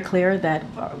been very clear that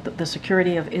the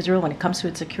security of Israel, when it comes to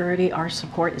its security, our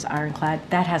support is ironclad.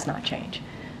 That has not changed.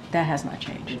 That has not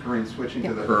changed. Karine, switching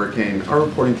to the hurricane, our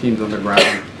reporting teams on the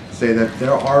ground say that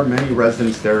there are many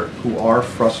residents there who are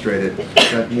frustrated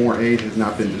that more aid has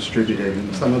not been distributed,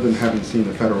 and some of them haven't seen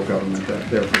the federal government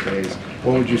there for days.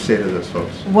 What would you say to those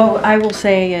folks? What I will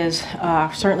say is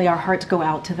certainly our hearts go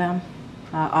out to them.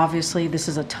 Obviously, this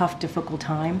is a tough, difficult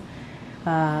time.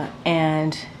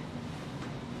 And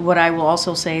what I will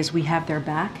also say is we have their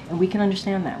back, and we can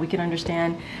understand that. We can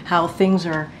understand how things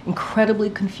are incredibly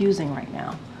confusing right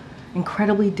now,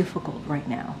 incredibly difficult right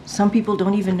now. Some people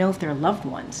don't even know if their loved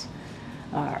ones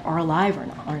are alive or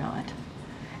not.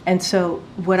 And so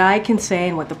what I can say,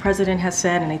 and what the president has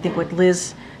said, and I think what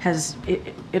Liz has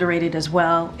iterated as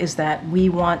well, is that we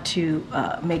want to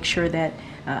make sure that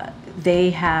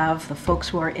The folks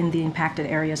who are in the impacted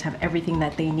areas have everything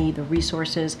that they need, the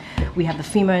resources. We have the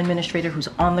FEMA administrator who's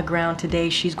on the ground today.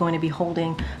 She's going to be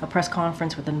holding a press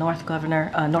conference with the North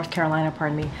Carolina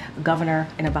governor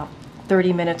in about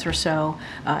 30 minutes or so,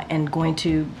 and going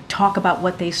to talk about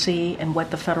what they see and what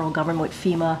the federal government, what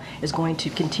FEMA is going to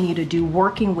continue to do,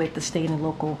 working with the state and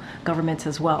local governments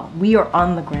as well. We are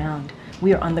on the ground.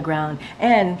 We are on the ground.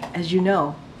 And as you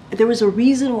know, there was a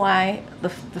reason why the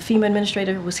FEMA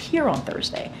administrator was here on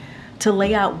Thursday, to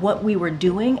lay out what we were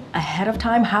doing ahead of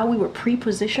time, how we were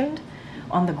pre-positioned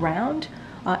on the ground,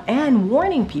 and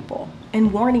warning people,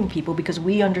 because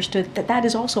we understood that that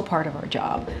is also part of our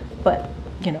job. But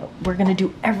you know, we're going to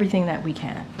do everything that we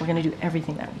can. We're going to do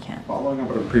everything that we can. Following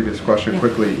up on a previous question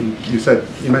quickly,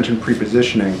 you mentioned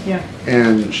pre-positioning,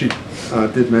 and she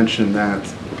did mention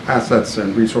that assets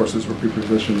and resources were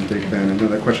pre-positioned in Big Bend. I know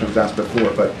that question was asked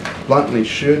before, but bluntly,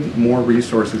 should more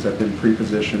resources have been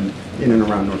pre-positioned in and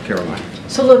around North Carolina?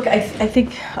 So look, I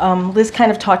think Liz kind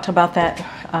of talked about that,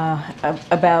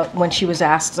 about when she was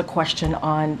asked a question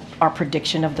on our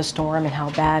prediction of the storm and how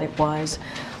bad it was.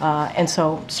 And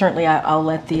so certainly I'll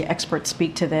let the experts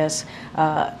speak to this.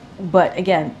 But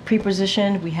again,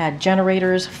 pre-positioned, we had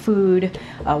generators, food,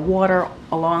 water,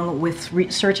 along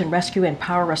with search and rescue and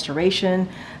power restoration.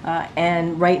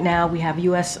 And right now we have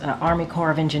U.S. Army Corps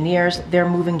of Engineers. They're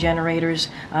moving generators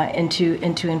into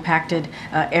impacted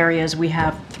areas. We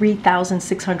have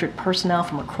 3,600 personnel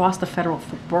from across the federal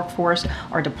workforce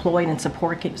are deployed and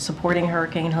supporting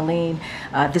Hurricane Helene.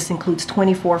 This includes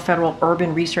 24 federal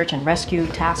urban research and rescue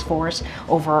task force,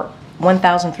 over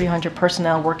 1,300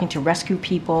 personnel working to rescue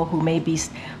people who may be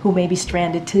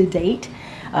stranded to date.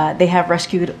 They have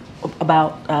rescued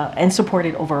and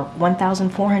supported over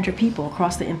 1,400 people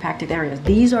across the impacted areas.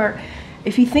 These are,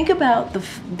 if you think about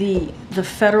the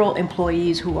federal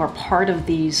employees who are part of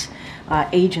these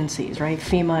agencies, right,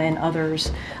 FEMA and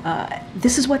others,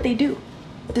 this is what they do.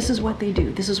 This is what they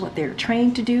do. This is what they're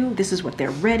trained to do. This is what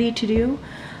they're ready to do.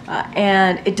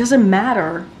 And it doesn't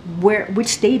matter which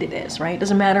state it is, right? It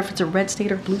doesn't matter if it's a red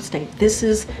state or blue state. This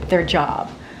is their job,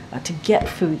 to get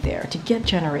food there, to get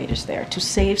generators there, to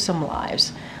save some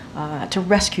lives, to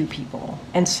rescue people.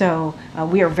 And so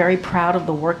we are very proud of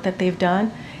the work that they've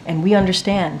done, and we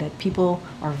understand that people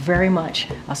are very much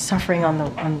suffering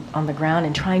on the ground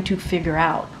and trying to figure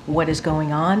out what is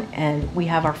going on. And we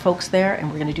have our folks there, and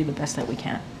we're going to do the best that we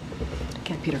can.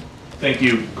 Okay, Peter. Thank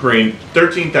you, Karine.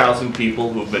 13,000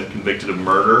 people who have been convicted of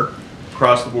murder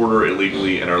crossed the border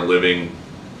illegally and are living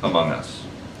among us.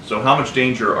 So how much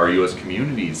danger are U.S.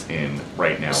 communities in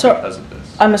right now because of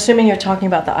this? I'm assuming you're talking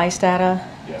about the ICE data?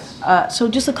 Yes. So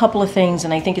just a couple of things,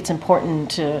 and I think it's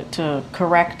important to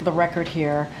correct the record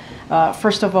here.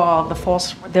 First of all, the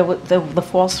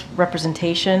false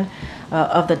representation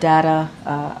of the data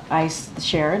ICE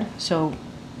shared. So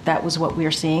that was what we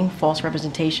are seeing, false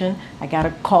representation. I got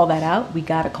to call that out. We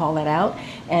got to call that out.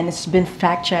 And it's been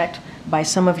fact-checked by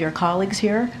some of your colleagues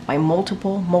here, by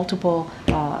multiple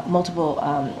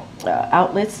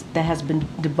outlets that has been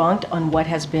debunked on what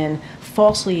has been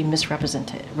falsely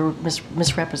misrepresented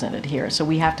here. So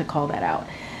we have to call that out.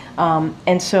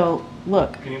 And so,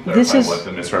 look, can you clarify what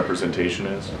the misrepresentation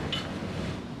is?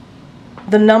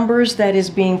 The numbers that is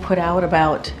being put out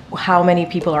about how many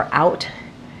people are out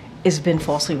has been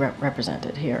falsely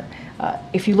represented here.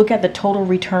 If you look at the total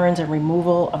returns and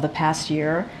removal of the past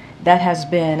year, that has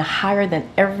been higher than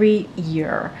every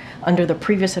year under the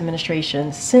previous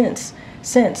administration since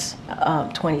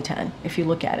 2010, if you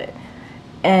look at it.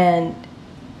 And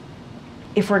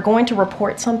if we're going to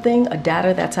report something, a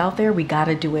data that's out there, we got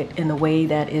to do it in a way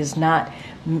that is not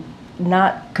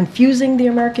confusing the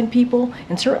American people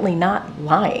and certainly not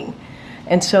lying.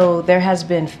 And so this has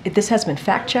been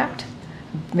fact-checked.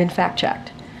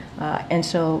 And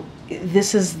so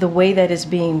this is the way that is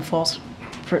being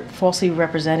falsely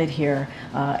represented here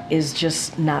is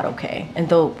just not okay. And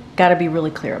though, got to be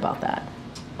really clear about that.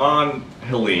 On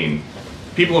Helene,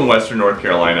 people in Western North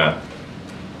Carolina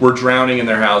were drowning in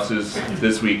their houses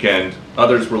this weekend.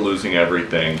 Others were losing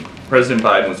everything. President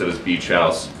Biden was at his beach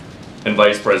house, and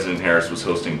Vice President Harris was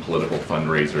hosting political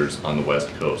fundraisers on the West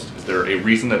Coast. Is there a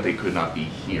reason that they could not be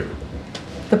here?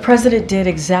 The president did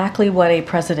exactly what a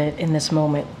president in this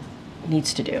moment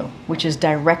needs to do, which is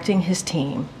directing his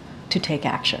team to take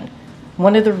action.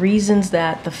 One of the reasons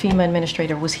that the FEMA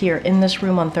administrator was here in this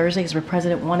room on Thursday is the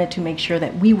president wanted to make sure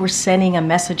that we were sending a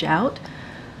message out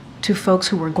to folks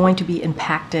who were going to be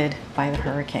impacted by the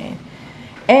hurricane,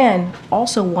 and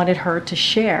also wanted her to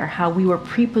share how we were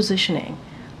pre-positioning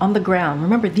on the ground.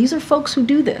 Remember, these are folks who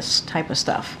do this type of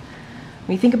stuff.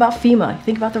 When you think about FEMA, you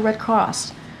think about the Red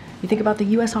Cross. You think about the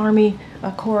U.S. Army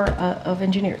Corps of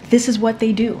Engineers. This is what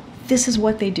they do. This is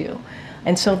what they do.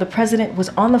 And so the president was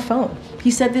on the phone. He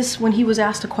said this when he was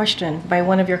asked a question by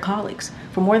one of your colleagues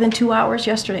for more than 2 hours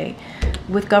yesterday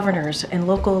with governors and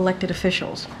local elected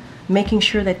officials, making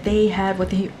sure that they had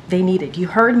what they needed. You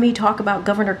heard me talk about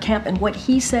Governor Kemp and what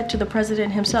he said to the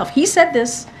president himself. He said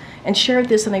this and shared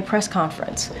this in a press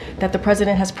conference, that the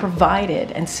president has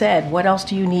provided and said, what else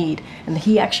do you need? And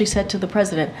he actually said to the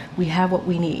president, we have what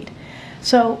we need.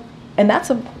 So, and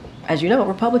that's, as you know, a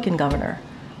Republican governor.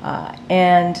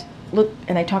 And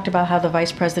I talked about how the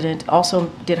vice president also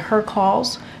did her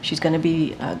calls. She's going to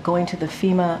be going to the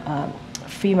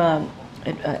FEMA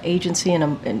agency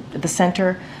and the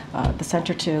center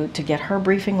to get her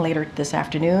briefing later this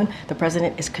afternoon. The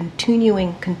president is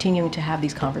continuing to have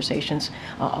these conversations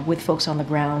with folks on the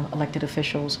ground, elected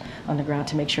officials on the ground,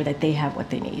 to make sure that they have what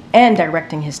they need, and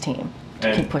directing his team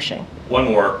to keep pushing. One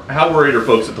more. How worried are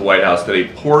folks at the White House that a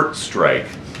port strike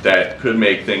that could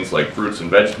make things like fruits and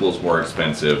vegetables more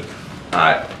expensive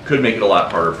could make it a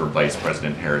lot harder for Vice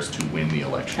President Harris to win the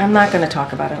election? I'm not going to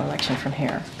talk about an election from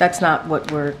here. That's not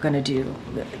what we're going to do.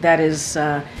 That is,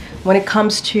 when it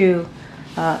comes to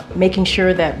making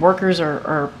sure that workers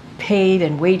are paid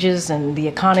and wages and the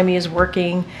economy is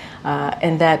working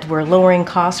and that we're lowering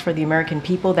costs for the American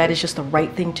people, that is just the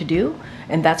right thing to do.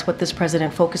 And that's what this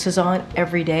president focuses on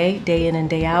every day, day in and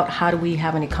day out. How do we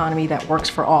have an economy that works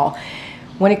for all?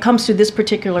 When it comes to this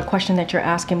particular question that you're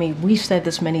asking me, we've said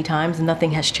this many times, and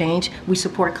nothing has changed. We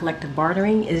support collective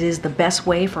bargaining. It is the best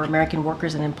way for American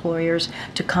workers and employers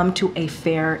to come to a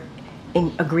fair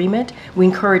agreement. We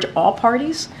encourage all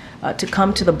parties to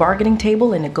come to the bargaining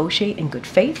table and negotiate in good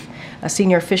faith.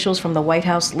 Senior officials from the White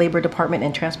House Labor Department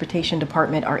and Transportation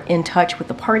Department are in touch with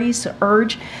the parties to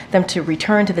urge them to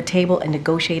return to the table and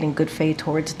negotiate in good faith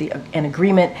towards an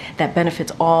agreement that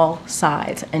benefits all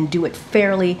sides, and do it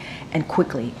fairly and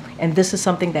quickly. And this is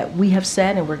something that we have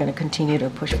said and we're going to continue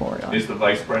to push forward on. Is the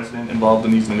Vice President involved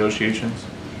in these negotiations?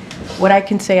 What I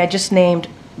can say, I just named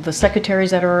the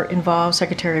secretaries that are involved: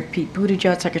 Secretary Pete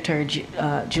Buttigieg, Secretary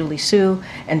Julie Su,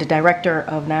 and the Director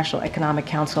of National Economic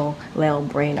Council, Lael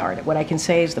Brainard. What I can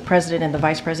say is the President and the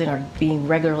Vice President are being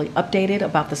regularly updated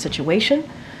about the situation.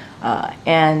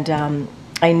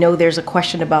 I know there's a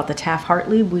question about the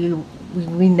Taft-Hartley. We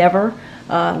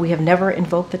have never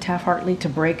invoked the Taft-Hartley to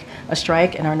break a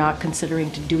strike and are not considering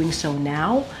doing so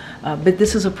now. But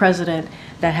this is a president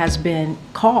that has been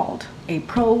called a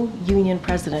pro-union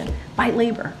president by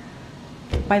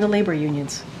the labor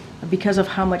unions, because of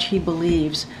how much he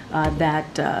believes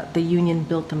that the union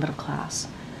built the middle class.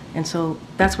 And so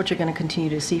that's what you're going to continue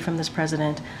to see from this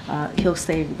president. He'll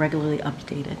stay regularly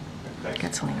updated.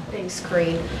 That's Helene. Thanks,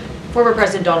 Karine. Former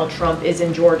President Donald Trump is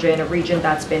in Georgia, in a region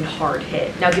that's been hard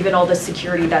hit. Now, given all the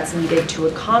security that's needed to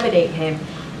accommodate him,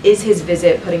 is his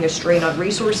visit putting a strain on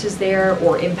resources there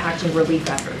or impacting relief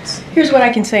efforts? Here's what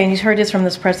I can say, and he's heard this from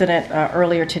this president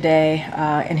earlier today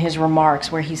in his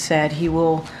remarks, where he said he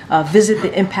will visit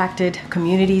the impacted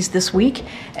communities this week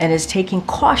and is taking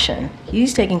caution.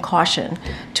 He's taking caution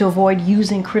to avoid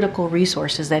using critical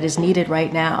resources that is needed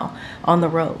right now on the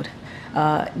road,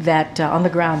 on the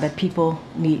ground, that people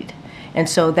need. And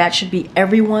so that should be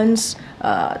everyone's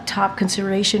top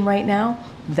consideration right now.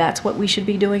 That's what we should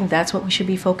be doing. That's what we should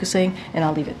be focusing, and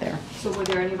I'll leave it there. So were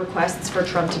there any requests for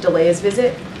Trump to delay his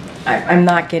visit? I'm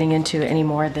not getting into any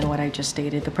more than what I just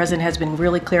stated. The president has been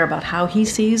really clear about how he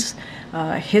sees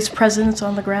his presence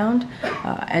on the ground.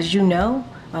 As you know,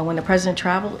 when the president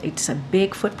traveled, it's a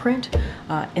big footprint.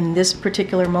 In this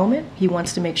particular moment, he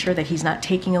wants to make sure that he's not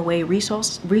taking away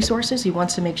resources. He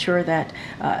wants to make sure that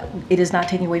it is not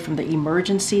taking away from the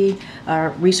emergency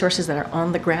resources that are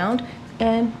on the ground.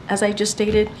 And as I just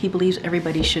stated, he believes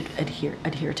everybody should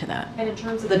adhere to that. And in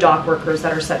terms of the dock workers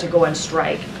that are set to go on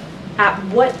strike, at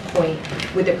what point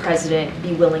would the president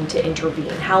be willing to intervene?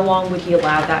 How long would he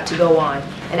allow that to go on,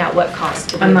 and at what cost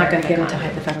to the I'm not going to get economy?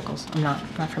 into hypotheticals. I'm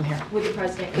not from here. Would the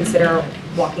president consider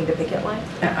walking the picket line?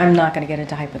 I'm not going to get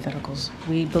into hypotheticals.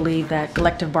 We believe that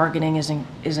collective bargaining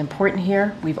is important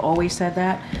here. We've always said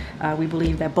that. We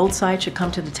believe that both sides should come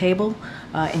to the table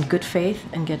in good faith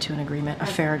and get to an agreement, a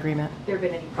fair agreement. There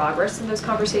been any progress in those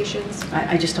conversations?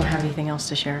 I just don't have anything else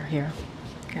to share here.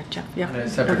 Gotcha. Yeah. On a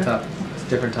separate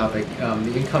different topic,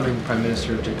 the incoming Prime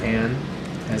Minister of Japan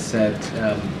has said,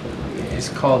 has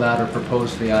called out or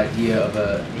proposed the idea of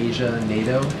a Asia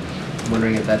NATO. I'm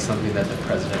wondering if that's something that the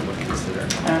president would consider.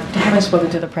 I haven't spoken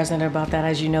to the president about that.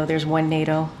 As you know, there's one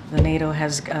NATO. The NATO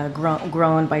has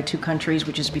grown by 2 countries,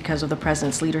 which is because of the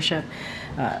president's leadership.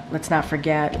 Let's not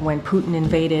forget, when Putin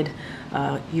invaded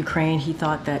Ukraine, he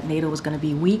thought that NATO was going to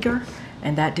be weaker,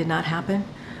 and that did not happen.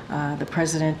 The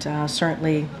president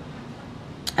certainly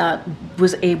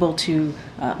was able to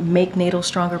make NATO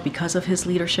stronger because of his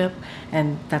leadership,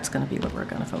 and that's going to be what we're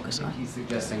going to focus on. He's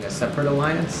suggesting a separate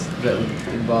alliance that would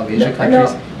involve Asian No,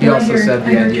 countries. no, He no, I also heard- said I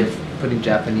the heard idea you. of putting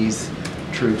Japanese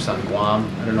troops on Guam.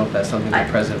 I don't know if that's something the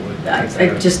president would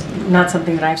consider. Just not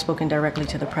something that I've spoken directly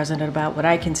to the president about. What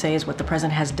I can say is what the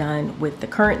president has done with the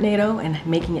current NATO and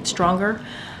making it stronger.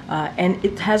 And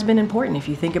it has been important if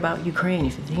you think about Ukraine,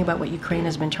 if you think about what Ukraine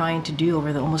has been trying to do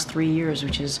over the almost 3 years,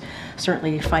 which is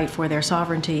certainly fight for their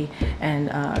sovereignty and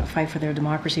fight for their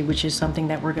democracy, which is something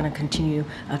that we're going to continue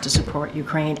to support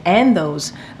Ukraine and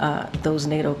those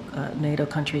NATO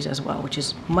countries as well, which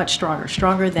is much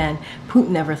stronger than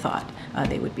Putin ever thought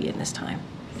they would be in this time.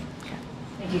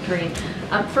 Thank you,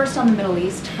 Karine. First on the Middle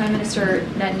East, Prime Minister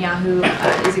Netanyahu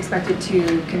is expected to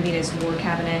convene his war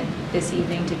cabinet this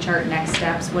evening to chart next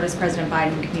steps. What has President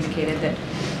Biden communicated that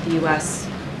the U.S.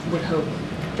 would hope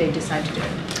they decide to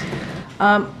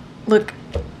do? Look,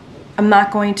 I'm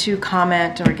not going to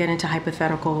comment or get into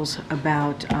hypotheticals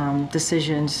about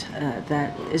decisions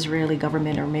that Israeli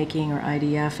government are making or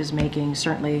IDF is making.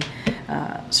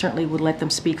 Certainly would let them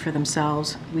speak for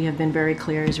themselves. We have been very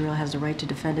clear Israel has the right to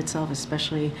defend itself,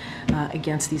 especially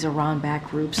against these Iran-backed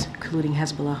groups, including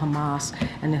Hezbollah, Hamas,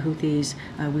 and the Houthis.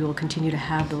 We will continue to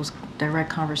have those direct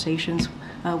conversations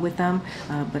with them,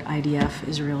 but IDF,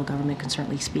 Israel government, can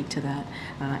certainly speak to that.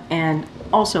 And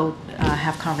also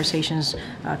have conversations,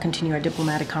 continue our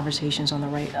diplomatic conversations on the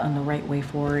right way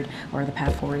forward or the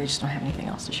path forward. I just don't have anything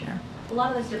else to share. A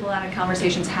lot of those diplomatic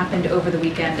conversations happened over the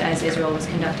weekend as Israel was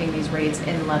conducting these raids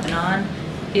in Lebanon.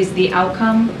 Is the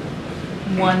outcome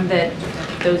one that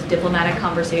those diplomatic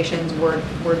conversations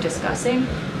were discussing?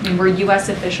 I mean, were U.S.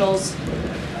 officials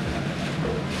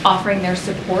offering their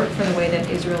support for the way that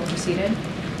Israel proceeded?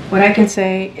 What I can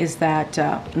say is that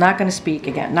not going to speak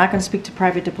to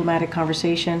private diplomatic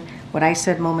conversation. What I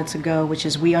said moments ago, which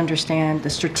is we understand the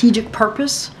strategic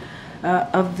purpose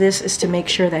of this is to make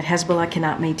sure that Hezbollah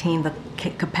cannot maintain the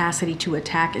capacity to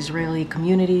attack Israeli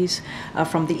communities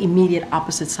from the immediate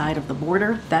opposite side of the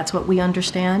border. That's what we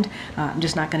understand. I'm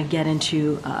just not going to get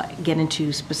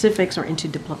into specifics or into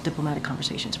diplomatic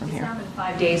conversations from here. It's now been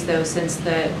 5 days, though, since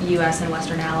the U.S. and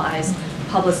Western allies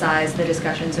publicized the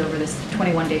discussions over this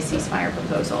 21-day ceasefire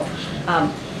proposal.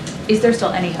 Is there still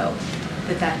any hope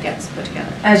that that gets put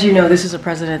together? As you know, this is a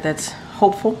president that's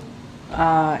hopeful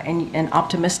and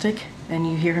optimistic, and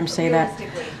you hear him say that.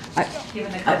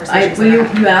 Given the conversations that are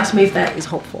happening. You asked me if that is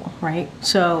hopeful, right?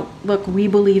 So, look, we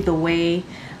believe the way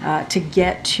to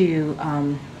get to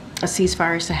a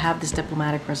ceasefire is to have this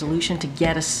diplomatic resolution, to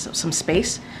get us some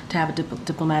space, to have a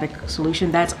diplomatic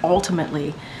solution. That's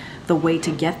ultimately the way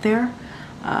to get there.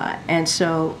 And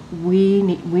so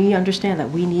we understand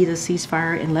that we need a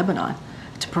ceasefire in Lebanon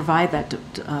to provide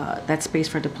that space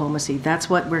for diplomacy. That's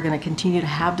what we're going to continue to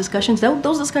have discussions.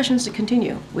 Those discussions to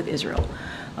continue with Israel.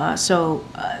 So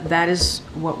that is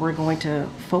what we're going to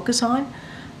focus on.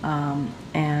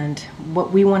 And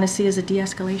what we want to see is a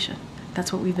de-escalation.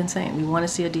 That's what we've been saying. We want to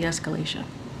see a de-escalation.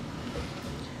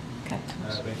 Okay.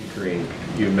 Thank you, Karine.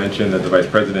 You mentioned that the Vice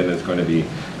President is going to be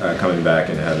coming back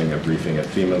and having a briefing at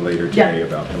FEMA later today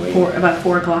about Helene. About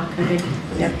 4 o'clock, I think.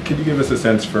 Yeah. Could you give us a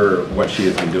sense for what she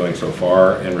has been doing so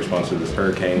far in response to this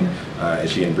hurricane?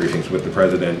 Is she in briefings with the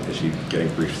President? Is she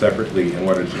getting briefed separately? And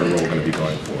what is her role going to be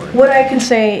going forward? What I can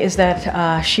say is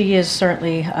that she is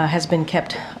certainly has been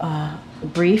kept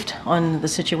briefed on the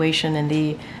situation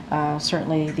and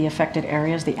certainly the affected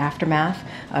areas, the aftermath.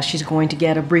 She's going to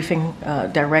get a briefing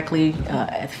directly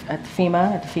at the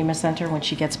FEMA Center when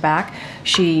she gets back.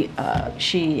 She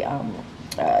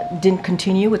didn't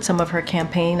continue with some of her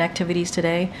campaign activities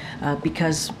today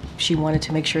because she wanted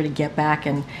to make sure to get back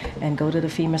and go to the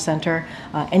FEMA Center.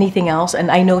 Anything else? And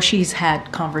I know she's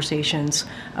had conversations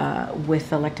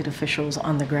with elected officials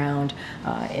on the ground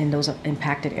in those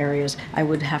impacted areas. I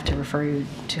would have to refer you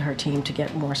to her team to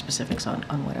get more specifics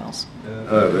on what else.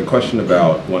 The question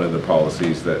about one of the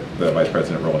policies that the Vice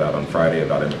President rolled out on Friday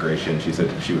about immigration, she said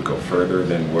she would go further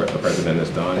than what the President has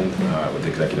done with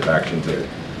executive action to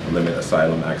limit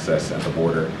asylum access at the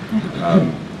border.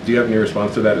 Do you have any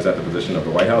response to that? Is that the position of the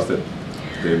White House, that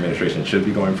the administration should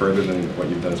be going further than what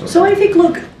you've done so far? So I think,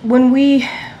 look,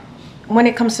 when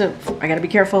it comes to, I got to be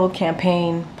careful,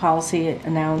 campaign policy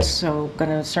announced, so going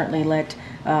to certainly let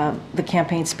the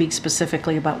campaign speak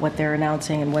specifically about what they're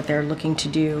announcing and what they're looking to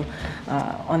do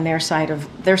on their side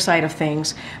of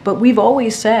things. But we've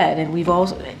always said, and we've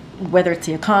also, whether it's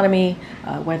the economy,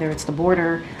 whether it's the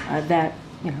border, that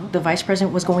the Vice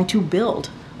President was going to build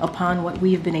upon what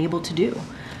we've been able to do.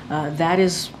 That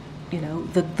is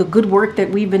the good work that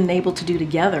we've been able to do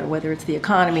together, whether it's the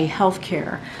economy,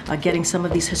 healthcare, getting some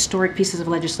of these historic pieces of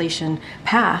legislation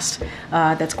passed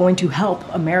that's going to help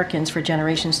Americans for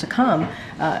generations to come,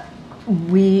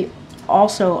 we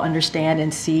also understand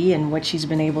and see, and what she's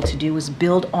been able to do is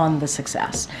build on the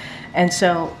success. And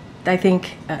so I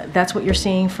think that's what you're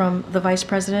seeing from the Vice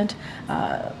President.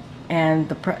 And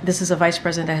this is a Vice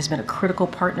President that has been a critical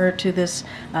partner to this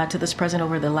President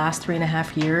over the last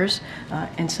 3.5 years.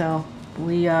 And so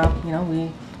we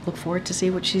look forward to see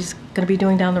what she's going to be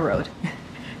doing down the road.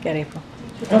 Go ahead, April.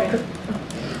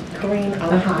 Karine,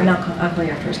 I'll call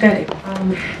you afterwards. Go ahead, April.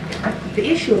 The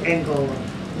issue of Angola.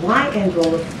 Why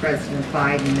Angola for President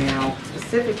Biden now,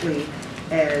 specifically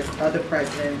as other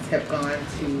presidents have gone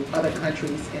to other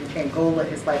countries, and Angola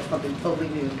is like something totally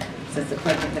new since the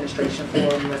Clinton administration for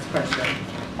U.S. President?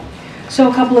 So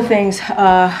a couple of things.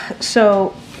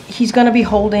 So he's going to be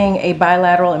holding a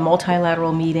bilateral and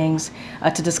multilateral meetings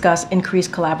to discuss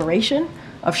increased collaboration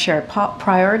of shared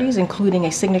priorities, including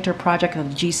a signature project of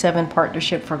the G7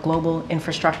 Partnership for Global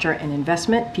Infrastructure and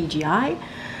Investment, PGI,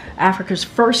 Africa's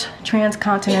first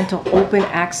transcontinental open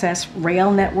access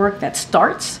rail network that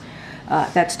starts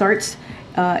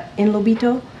in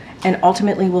Lobito and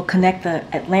ultimately will connect the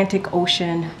Atlantic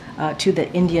Ocean to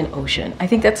the Indian Ocean. I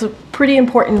think that's a pretty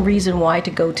important reason why to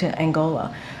go to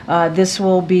Angola. This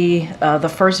will be the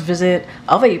first visit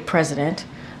of a president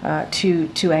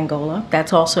to Angola.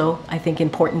 That's also, I think,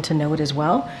 important to note as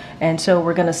well. And so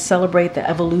we're going to celebrate the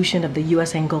evolution of the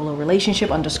U.S.-Angola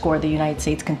relationship, underscore the United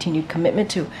States' continued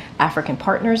commitment to African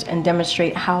partners, and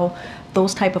demonstrate how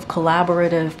those type of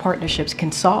collaborative partnerships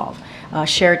can solve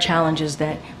shared challenges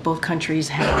that both countries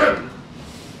have.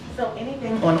 So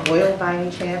anything on oil by any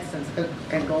chance, since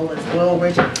Angola is oil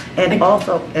rich, and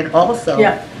also,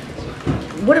 yeah.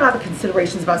 What about the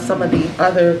considerations about some of the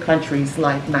other countries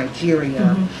like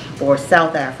Nigeria or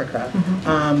South Africa?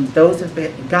 Those have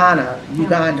been Ghana,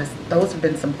 Uganda. Those have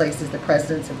been some places the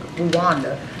presidents of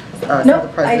Rwanda. No,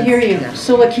 I hear you. Yeah.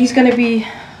 So look, he's going to be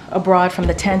abroad from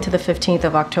the 10th to the 15th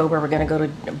of October. We're going to go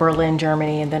to Berlin,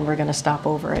 Germany, and then we're going to stop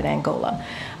over at Angola.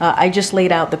 I just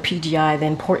laid out the PGI, the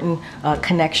important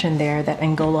connection there that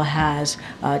Angola has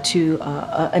to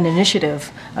an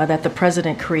initiative that the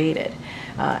president created.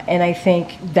 And I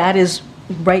think that is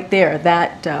right there,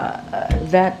 that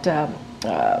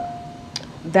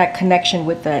connection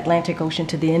with the Atlantic Ocean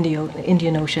to the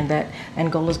Indian Ocean that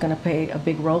Angola is going to play a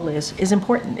big role is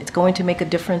important. It's going to make a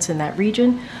difference in that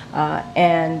region.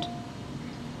 And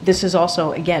this is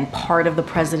also, again, part of the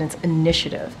president's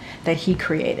initiative that he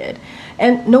created.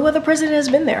 And no other president has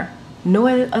been there. No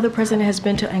other president has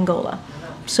been to Angola.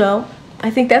 So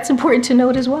I think that's important to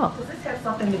note as well. Does this have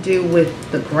something to do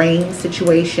with the grain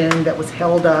situation that was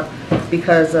held up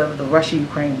because of the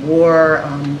Russia-Ukraine war,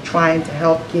 trying to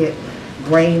help get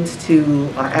grains to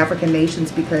African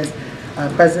nations? Because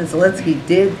President Zelensky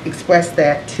did express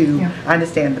that to, I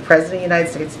understand, the President of the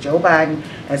United States, Joe Biden,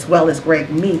 as well as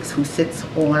Greg Meeks, who sits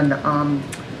on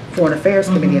Foreign Affairs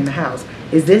Committee in the House.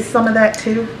 Is this some of that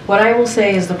too? What I will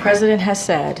say is the President has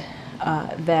said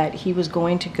that he was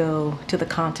going to go to the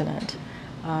continent.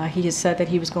 He has said that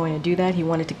he was going to do that. He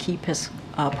wanted to keep his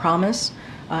promise.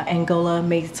 Angola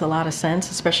makes a lot of sense,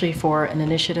 especially for an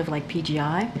initiative like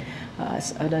PGI,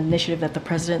 an initiative that the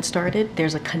president started.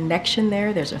 There's a connection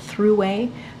there. There's a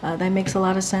throughway that makes a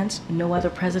lot of sense. No other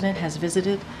president has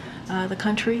visited the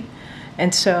country.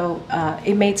 And so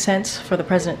it made sense for the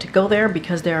president to go there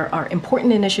because there are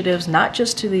important initiatives, not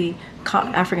just to the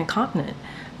African continent,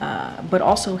 but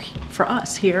also for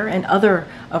us here and other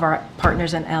of our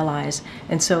partners and allies.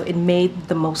 And so it made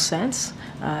the most sense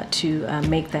to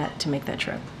make that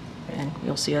trip. And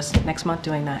you'll see us next month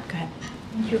doing that. Go ahead.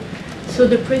 Thank you. So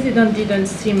the president didn't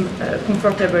seem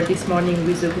comfortable this morning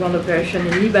with the ground operation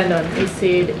in Lebanon. He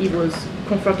said he was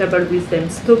comfortable with them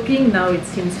stopping. Now it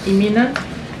seems imminent.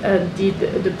 Did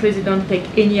the president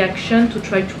take any action to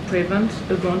try to prevent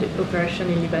a ground operation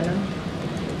in Lebanon?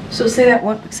 So say that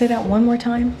one more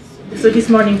time. So this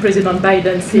morning, President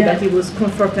Biden said that he was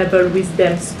comfortable with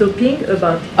them stopping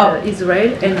about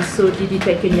Israel, and so did he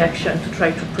take any action to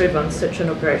try to prevent such an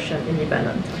operation in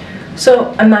Lebanon?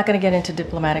 So I'm not going to get into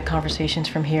diplomatic conversations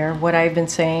from here. What I've been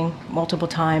saying multiple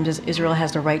times is Israel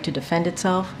has the right to defend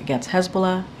itself against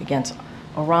Hezbollah, against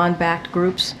Iran-backed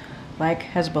groups like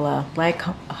Hezbollah, like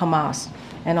Hamas,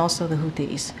 and also the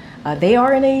Houthis. They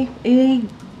are in a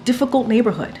difficult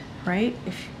neighborhood, right?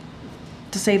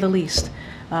 To say the least.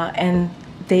 And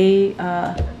they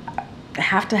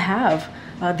have to have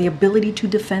the ability to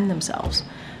defend themselves.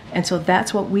 And so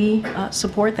that's what we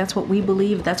support, that's what we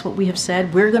believe, that's what we have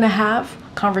said. We're going to have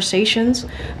conversations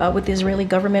with the Israeli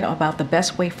government about the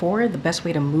best way forward, the best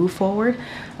way to move forward.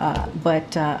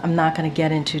 But I'm not going to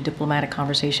get into diplomatic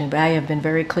conversation. But I have been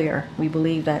very clear. We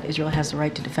believe that Israel has the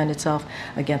right to defend itself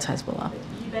against Hezbollah.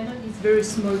 Lebanon is very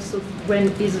small, so when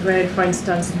Israel, for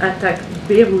instance, attacked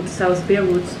Beirut, South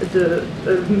Beirut,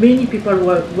 many people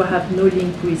who have no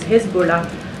link with Hezbollah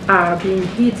are being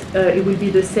hit. It will be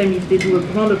the same if they do a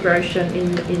ground operation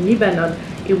in Lebanon.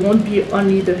 It won't be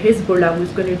only the Hezbollah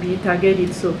who's going to be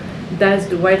targeted. So does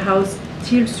the White House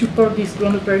still support this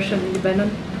ground operation in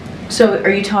Lebanon? So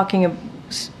are you talking,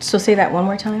 so say that one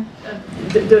more time?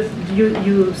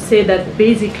 You say that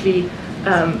basically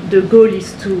the goal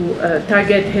is to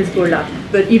target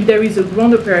Hezbollah, but if there is a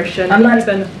ground operation in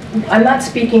Lebanon... I'm not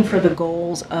speaking for the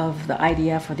goals of the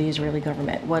IDF or the Israeli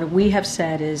government. What we have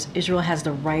said is Israel has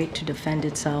the right to defend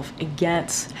itself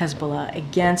against Hezbollah,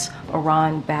 against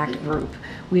Iran-backed group.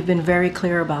 We've been very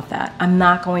clear about that. I'm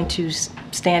not going to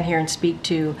stand here and speak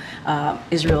to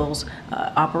Israel's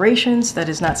operations. That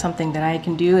is not something that I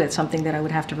can do. It's something that I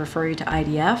would have to refer you to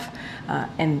IDF,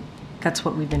 and that's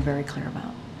what we've been very clear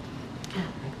about.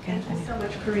 Thank you so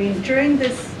much, Karine. During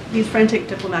these frantic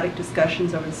diplomatic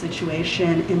discussions over the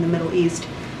situation in the Middle East,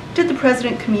 did the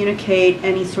President communicate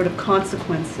any sort of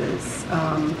consequences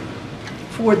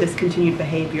for this continued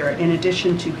behavior in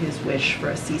addition to his wish for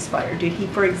a ceasefire? Did he,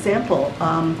 for example,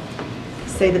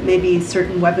 say that maybe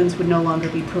certain weapons would no longer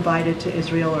be provided to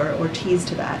Israel or tease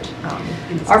to that?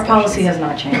 Our policy has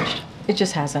not changed. It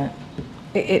just hasn't.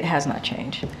 It has not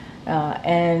changed.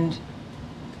 And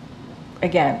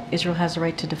again, Israel has the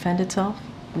right to defend itself.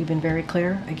 We've been very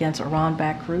clear against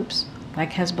Iran-backed groups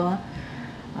like Hezbollah,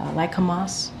 like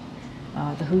Hamas,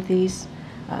 the Houthis.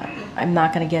 I'm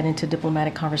not going to get into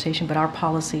diplomatic conversation, but our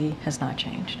policy has not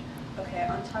changed. Okay,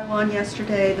 on Taiwan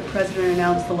yesterday, the President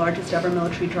announced the largest ever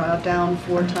military drawdown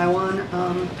for Taiwan.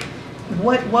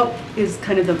 What was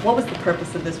the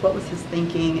purpose of this? What was his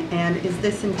thinking? And is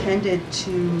this intended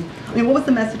to, what was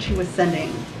the message he was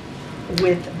sending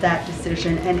with that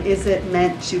decision, and is it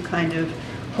meant to kind of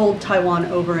hold Taiwan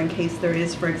over in case there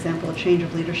is, for example, a change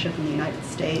of leadership in the United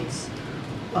States,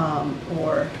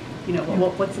 or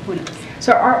what's the point of this?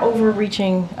 So our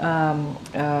overreaching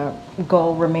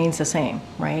goal remains the same,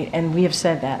 right? And we have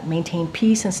said that, maintain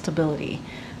peace and stability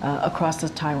across the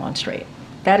Taiwan Strait.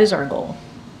 That is our goal,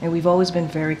 and we've always been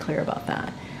very clear about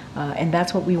that, and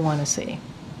that's what we want to see.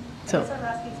 So. I'm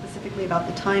asking specifically about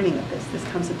the timing of this. This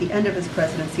comes at the end of his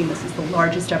presidency, and this is the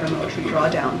largest ever military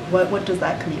drawdown. What does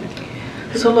that communicate?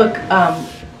 So look,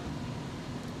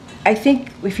 I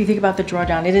think if you think about the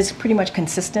drawdown, it is pretty much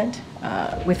consistent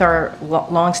with our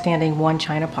long-standing one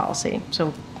China policy.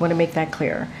 So I want to make that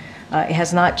clear. It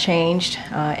has not changed,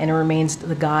 and it remains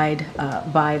the guide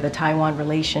by the Taiwan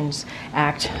Relations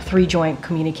Act, 3 joint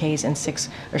communiques and 6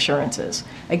 assurances.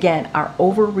 Again, our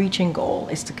overreaching goal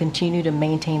is to continue to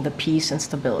maintain the peace and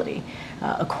stability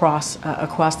across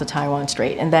the Taiwan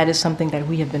Strait, and that is something that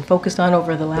we have been focused on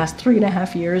over the last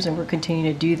 3.5 years, and we're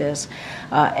continuing to do this.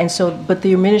 But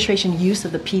the administration use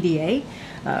of the PDA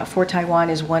for Taiwan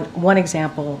is one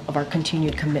example of our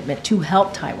continued commitment to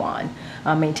help Taiwan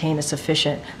maintain a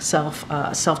sufficient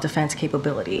self-defense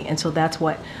capability. And so that's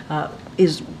what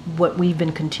we've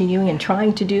been continuing and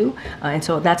trying to do. And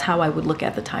so that's how I would look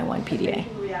at the Taiwan PDA.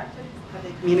 Have reacted? Have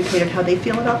they communicated how they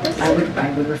feel about this? I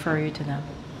would refer you to them.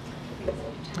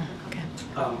 Okay.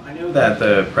 I know that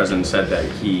the president said that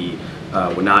he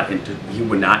would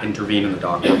not intervene in the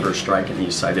dock workers' strike, and he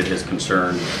cited his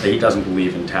concern that he doesn't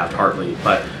believe in Taft-Hartley.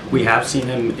 But we have seen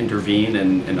him intervene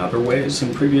in other ways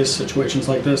in previous situations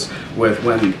like this. With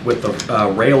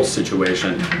the rail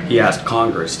situation, he asked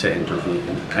Congress to intervene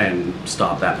and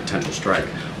stop that potential strike.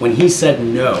 When he said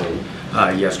no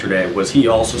yesterday, was he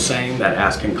also saying that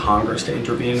asking Congress to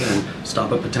intervene and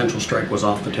stop a potential strike was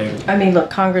off the table? I mean, look,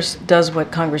 Congress does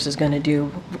what Congress is going to do,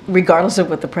 regardless of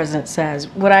what the president says.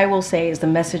 What I will say is the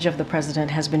message of the president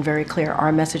has been very clear.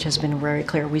 Our message has been very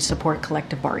clear. We support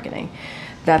collective bargaining.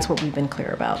 That's what we've been clear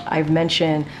about. I've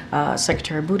mentioned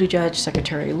Secretary Buttigieg,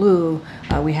 Secretary Liu.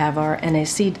 We have our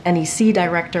NEC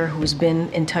director who's been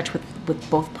in touch with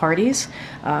both parties.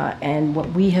 And what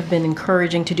we have been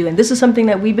encouraging to do, and this is something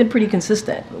that we've been pretty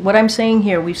consistent. What I'm saying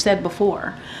here, we've said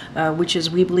before, which is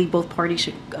we believe both parties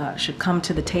should come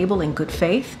to the table in good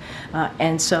faith,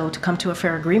 and so to come to a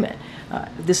fair agreement.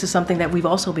 This is something that we've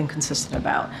also been consistent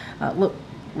about. Look,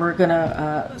 we're going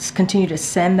to continue to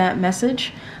send that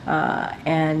message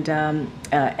and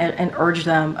urge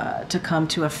them to come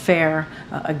to a fair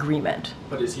agreement.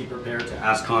 But is he prepared to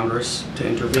ask Congress to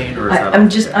intervene, or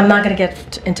is I'm not going to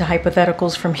get into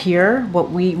hypotheticals from here.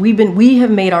 What we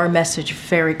have made our message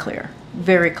very clear.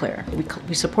 Very clear.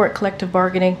 We support collective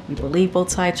bargaining. We believe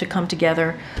both sides should come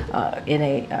together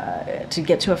to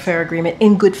get to a fair agreement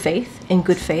in good faith.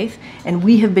 And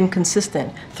we have been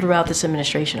consistent throughout this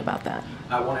administration about that.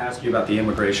 I want to ask you about the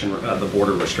immigration, the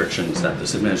border restrictions that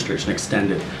this administration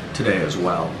extended today as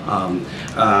well.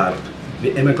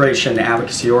 The immigration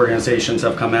advocacy organizations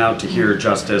have come out to hear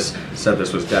justice, said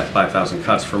this was death by a thousand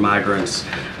cuts for migrants.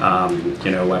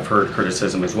 I've heard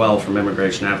criticism as well from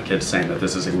immigration advocates saying that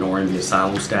this is ignoring the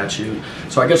asylum statute.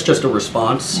 So I guess just a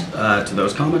response to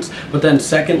those comments. But then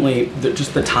secondly,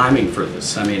 just the timing for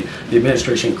this. I mean, the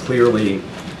administration clearly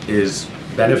is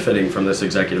benefiting from this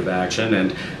executive action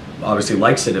and obviously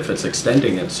likes it if it's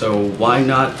extending it. So why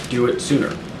not do it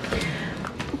sooner?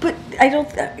 But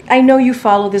I know you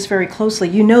follow this very closely.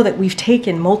 You know that we've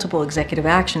taken multiple executive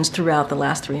actions throughout the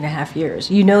last 3.5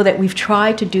 years. You know that we've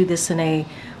tried to do this in a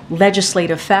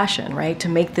legislative fashion, right? To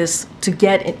make this, to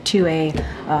get it to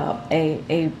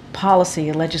a policy,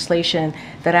 a legislation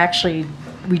that actually,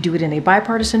 we do it in a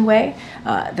bipartisan way,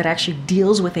 that actually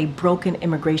deals with a broken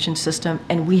immigration system,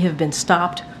 and we have been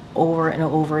stopped over and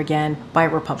over again by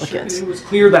Republicans. It was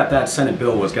clear that that Senate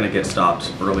bill was going to get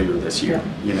stopped earlier this year,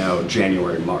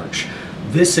 January, March.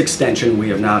 This extension we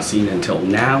have not seen until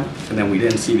now, and then we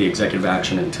didn't see the executive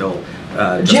action until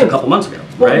just a couple months ago,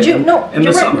 right? In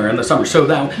the summer. So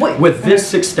now, with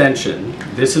this extension,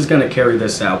 this is going to carry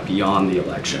this out beyond the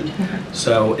election.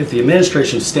 So if the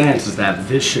administration's stance is that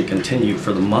this should continue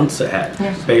for the months ahead,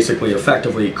 basically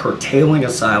effectively curtailing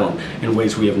asylum in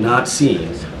ways we have not seen,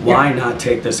 why not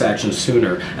take this action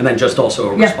sooner? And then just also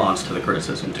a response to the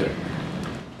criticism too.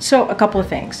 So a couple of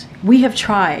things. We have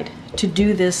tried to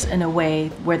do this in a way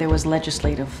where there was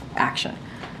legislative action,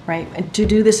 right? And to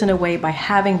do this in a way by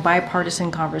having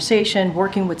bipartisan conversation,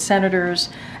 working with senators,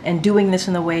 and doing this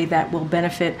in a way that will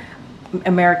benefit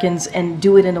Americans, and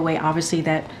do it in a way, obviously,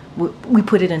 that we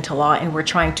put it into law, and we're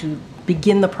trying to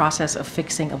begin the process of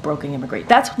fixing a broken immigration.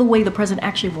 That's the way the president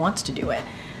actually wants to do it.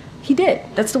 He did.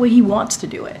 That's the way he wants to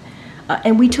do it.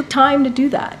 And we took time to do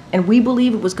that, and we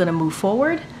believe it was going to move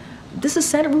forward. This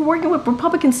is we're working with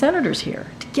Republican senators here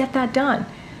to get that done.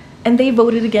 And they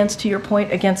voted against, to your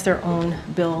point, against their own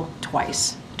bill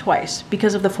twice,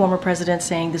 because of the former president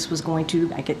saying this was going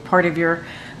to, I get part of your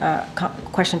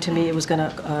question to me, it was going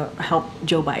to help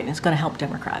Joe Biden, it's going to help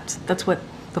Democrats. That's what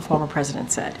the former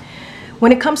president said.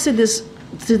 When it comes to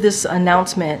this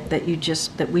announcement that we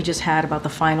just had about the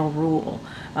final rule,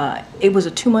 it was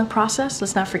a 2-month process.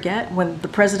 Let's not forget, when the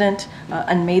president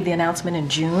made the announcement in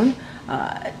June,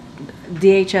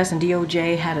 DHS and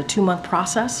DOJ had a 2-month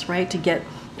process, right, to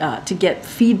get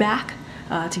feedback,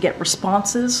 to get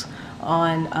responses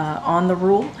on the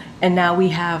rule, and now we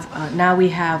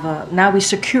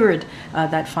secured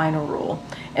that final rule,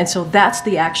 and so that's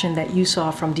the action that you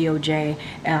saw from DOJ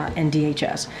and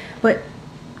DHS. But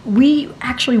we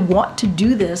actually want to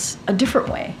do this a different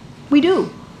way. We do.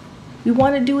 We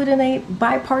want to do it in a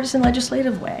bipartisan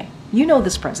legislative way. You know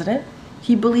this president.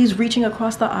 He believes reaching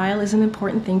across the aisle is an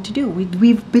important thing to do.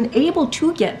 We've been able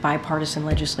to get bipartisan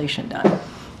legislation done.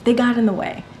 They got in the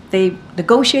way. They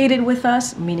negotiated with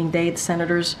us, meaning the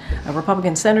senators,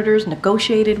 Republican senators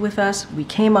negotiated with us. We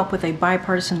came up with a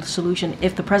bipartisan solution.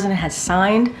 If the president had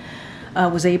signed,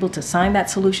 was able to sign that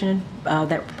solution,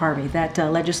 that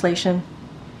legislation,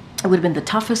 it would have been the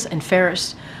toughest and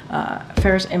fairest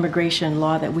immigration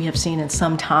law that we have seen in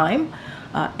some time.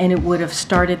 And it would have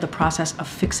started the process of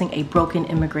fixing a broken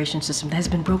immigration system that has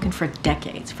been broken for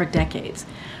decades.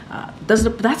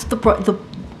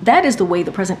 That is the way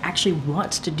the president actually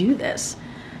wants to do this.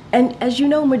 And as you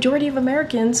know, majority of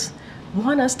Americans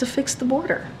want us to fix the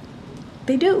border.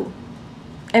 They do.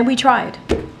 And we tried.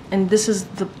 And this is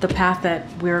the path that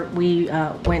we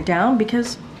went down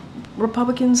because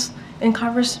Republicans in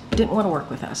Congress didn't want to work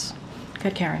with us. Go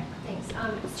ahead, Karine.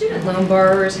 Student loan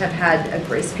borrowers have had a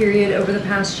grace period over the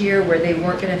past year where they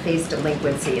weren't going to face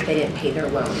delinquency if they didn't pay their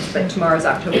loans, but tomorrow's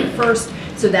October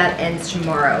 1st, so that ends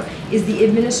tomorrow. Is the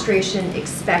administration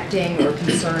expecting or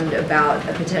concerned about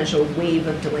a potential wave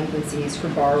of delinquencies for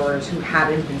borrowers who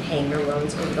haven't been paying their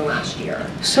loans over the last year?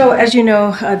 So as you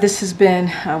know, this has been,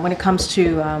 when it comes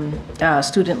to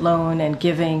student loan and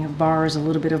giving borrowers a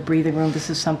little bit of breathing room,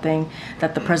 this is something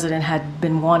that the president had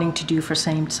been wanting to do for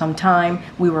some time.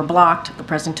 We were blocked. The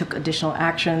president took additional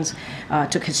actions,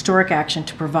 took historic action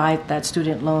to provide that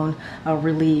student loan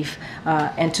relief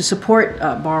and to support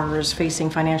borrowers facing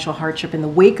financial hardship in the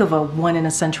wake of a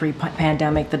one-in-a-century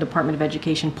pandemic. The Department of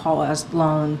Education paused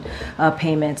loan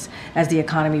payments as the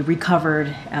economy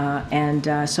recovered.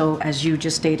 So as you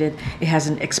just stated, it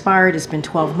hasn't expired. It's been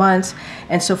 12 months.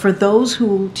 And so for those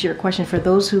who, to your question, for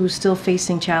those who are still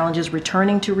facing challenges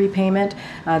returning to repayment,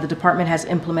 the department has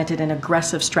implemented an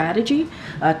aggressive strategy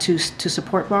to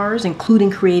support borrowers, including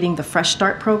creating the Fresh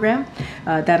Start program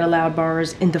that allowed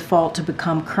borrowers in default to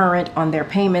become current on their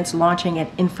payments, launching an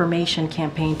information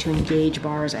campaign to engage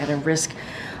borrowers at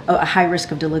a high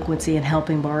risk of delinquency, and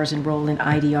helping borrowers enroll in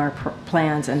IDR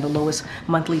plans and the lowest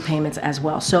monthly payments as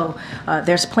well. So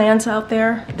there's plans out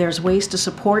there. There's ways to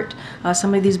support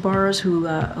some of these borrowers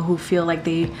who feel like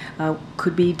they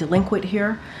could be delinquent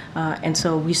here. And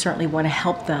so we certainly want to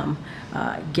help them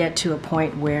get to a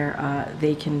point where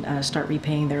they can start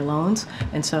repaying their loans.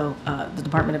 And so the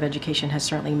Department of Education has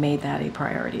certainly made that a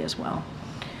priority as well.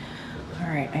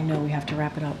 All right, I know we have to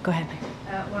wrap it up. Go ahead.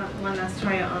 One last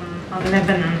try on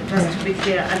Lebanon, just to be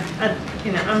clear.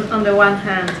 On the one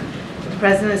hand, the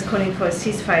president is calling for a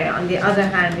ceasefire. On the other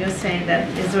hand, you're saying that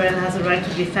Israel has a right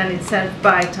to defend itself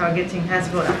by targeting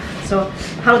Hezbollah. So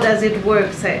how does it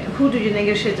work? Say, who do you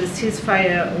negotiate a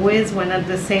ceasefire with when at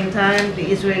the same time the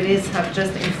Israelis have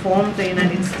just informed the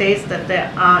United States that they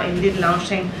are indeed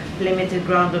launching limited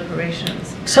ground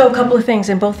operations? So a couple of things,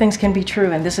 and both things can be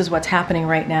true, and this is what's happening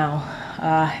right now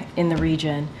in the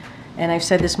region. And I've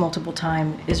said this multiple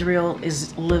times, Israel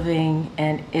is living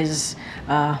and is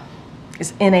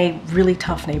in a really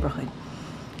tough neighborhood.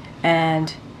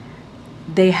 And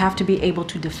they have to be able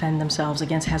to defend themselves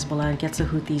against Hezbollah, against the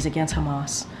Houthis, against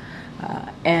Hamas.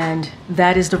 And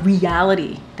that is the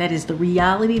reality. That is the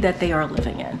reality that they are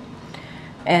living in.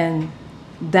 And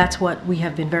that's what we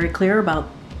have been very clear about,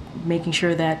 making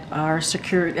sure that our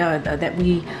support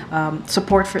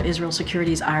for Israel's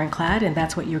security is ironclad, and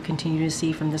that's what you'll continue to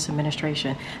see from this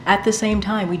administration. At the same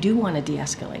time, we do want to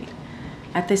de-escalate.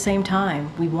 At the same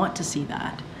time, we want to see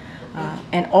that.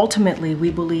 And ultimately, we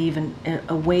believe in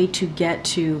a way to get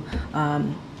to a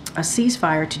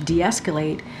ceasefire, to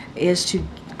de-escalate, is to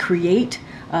create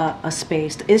a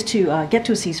space, is to get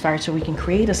to a ceasefire so we can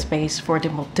create a space for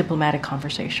diplomatic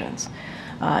conversations.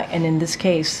 And in this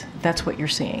case, that's what you're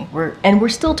seeing. We're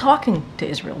still talking to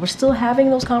Israel. We're still having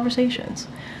those conversations.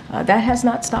 That has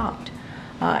not stopped.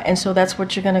 And so that's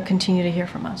what you're going to continue to hear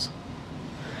from us.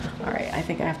 All right, I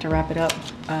think I have to wrap it up.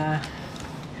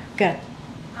 Good.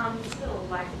 Still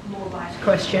more light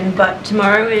question, but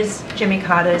tomorrow is Jimmy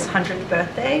Carter's 100th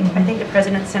birthday. I think the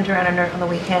president sent around a note on the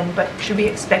weekend, but should we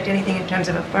expect anything in terms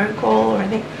of a phone call or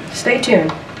anything? Stay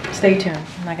tuned. Stay tuned.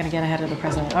 I'm not going to get ahead of the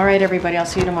president. All right, everybody. I'll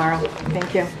see you tomorrow.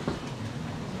 Thank you.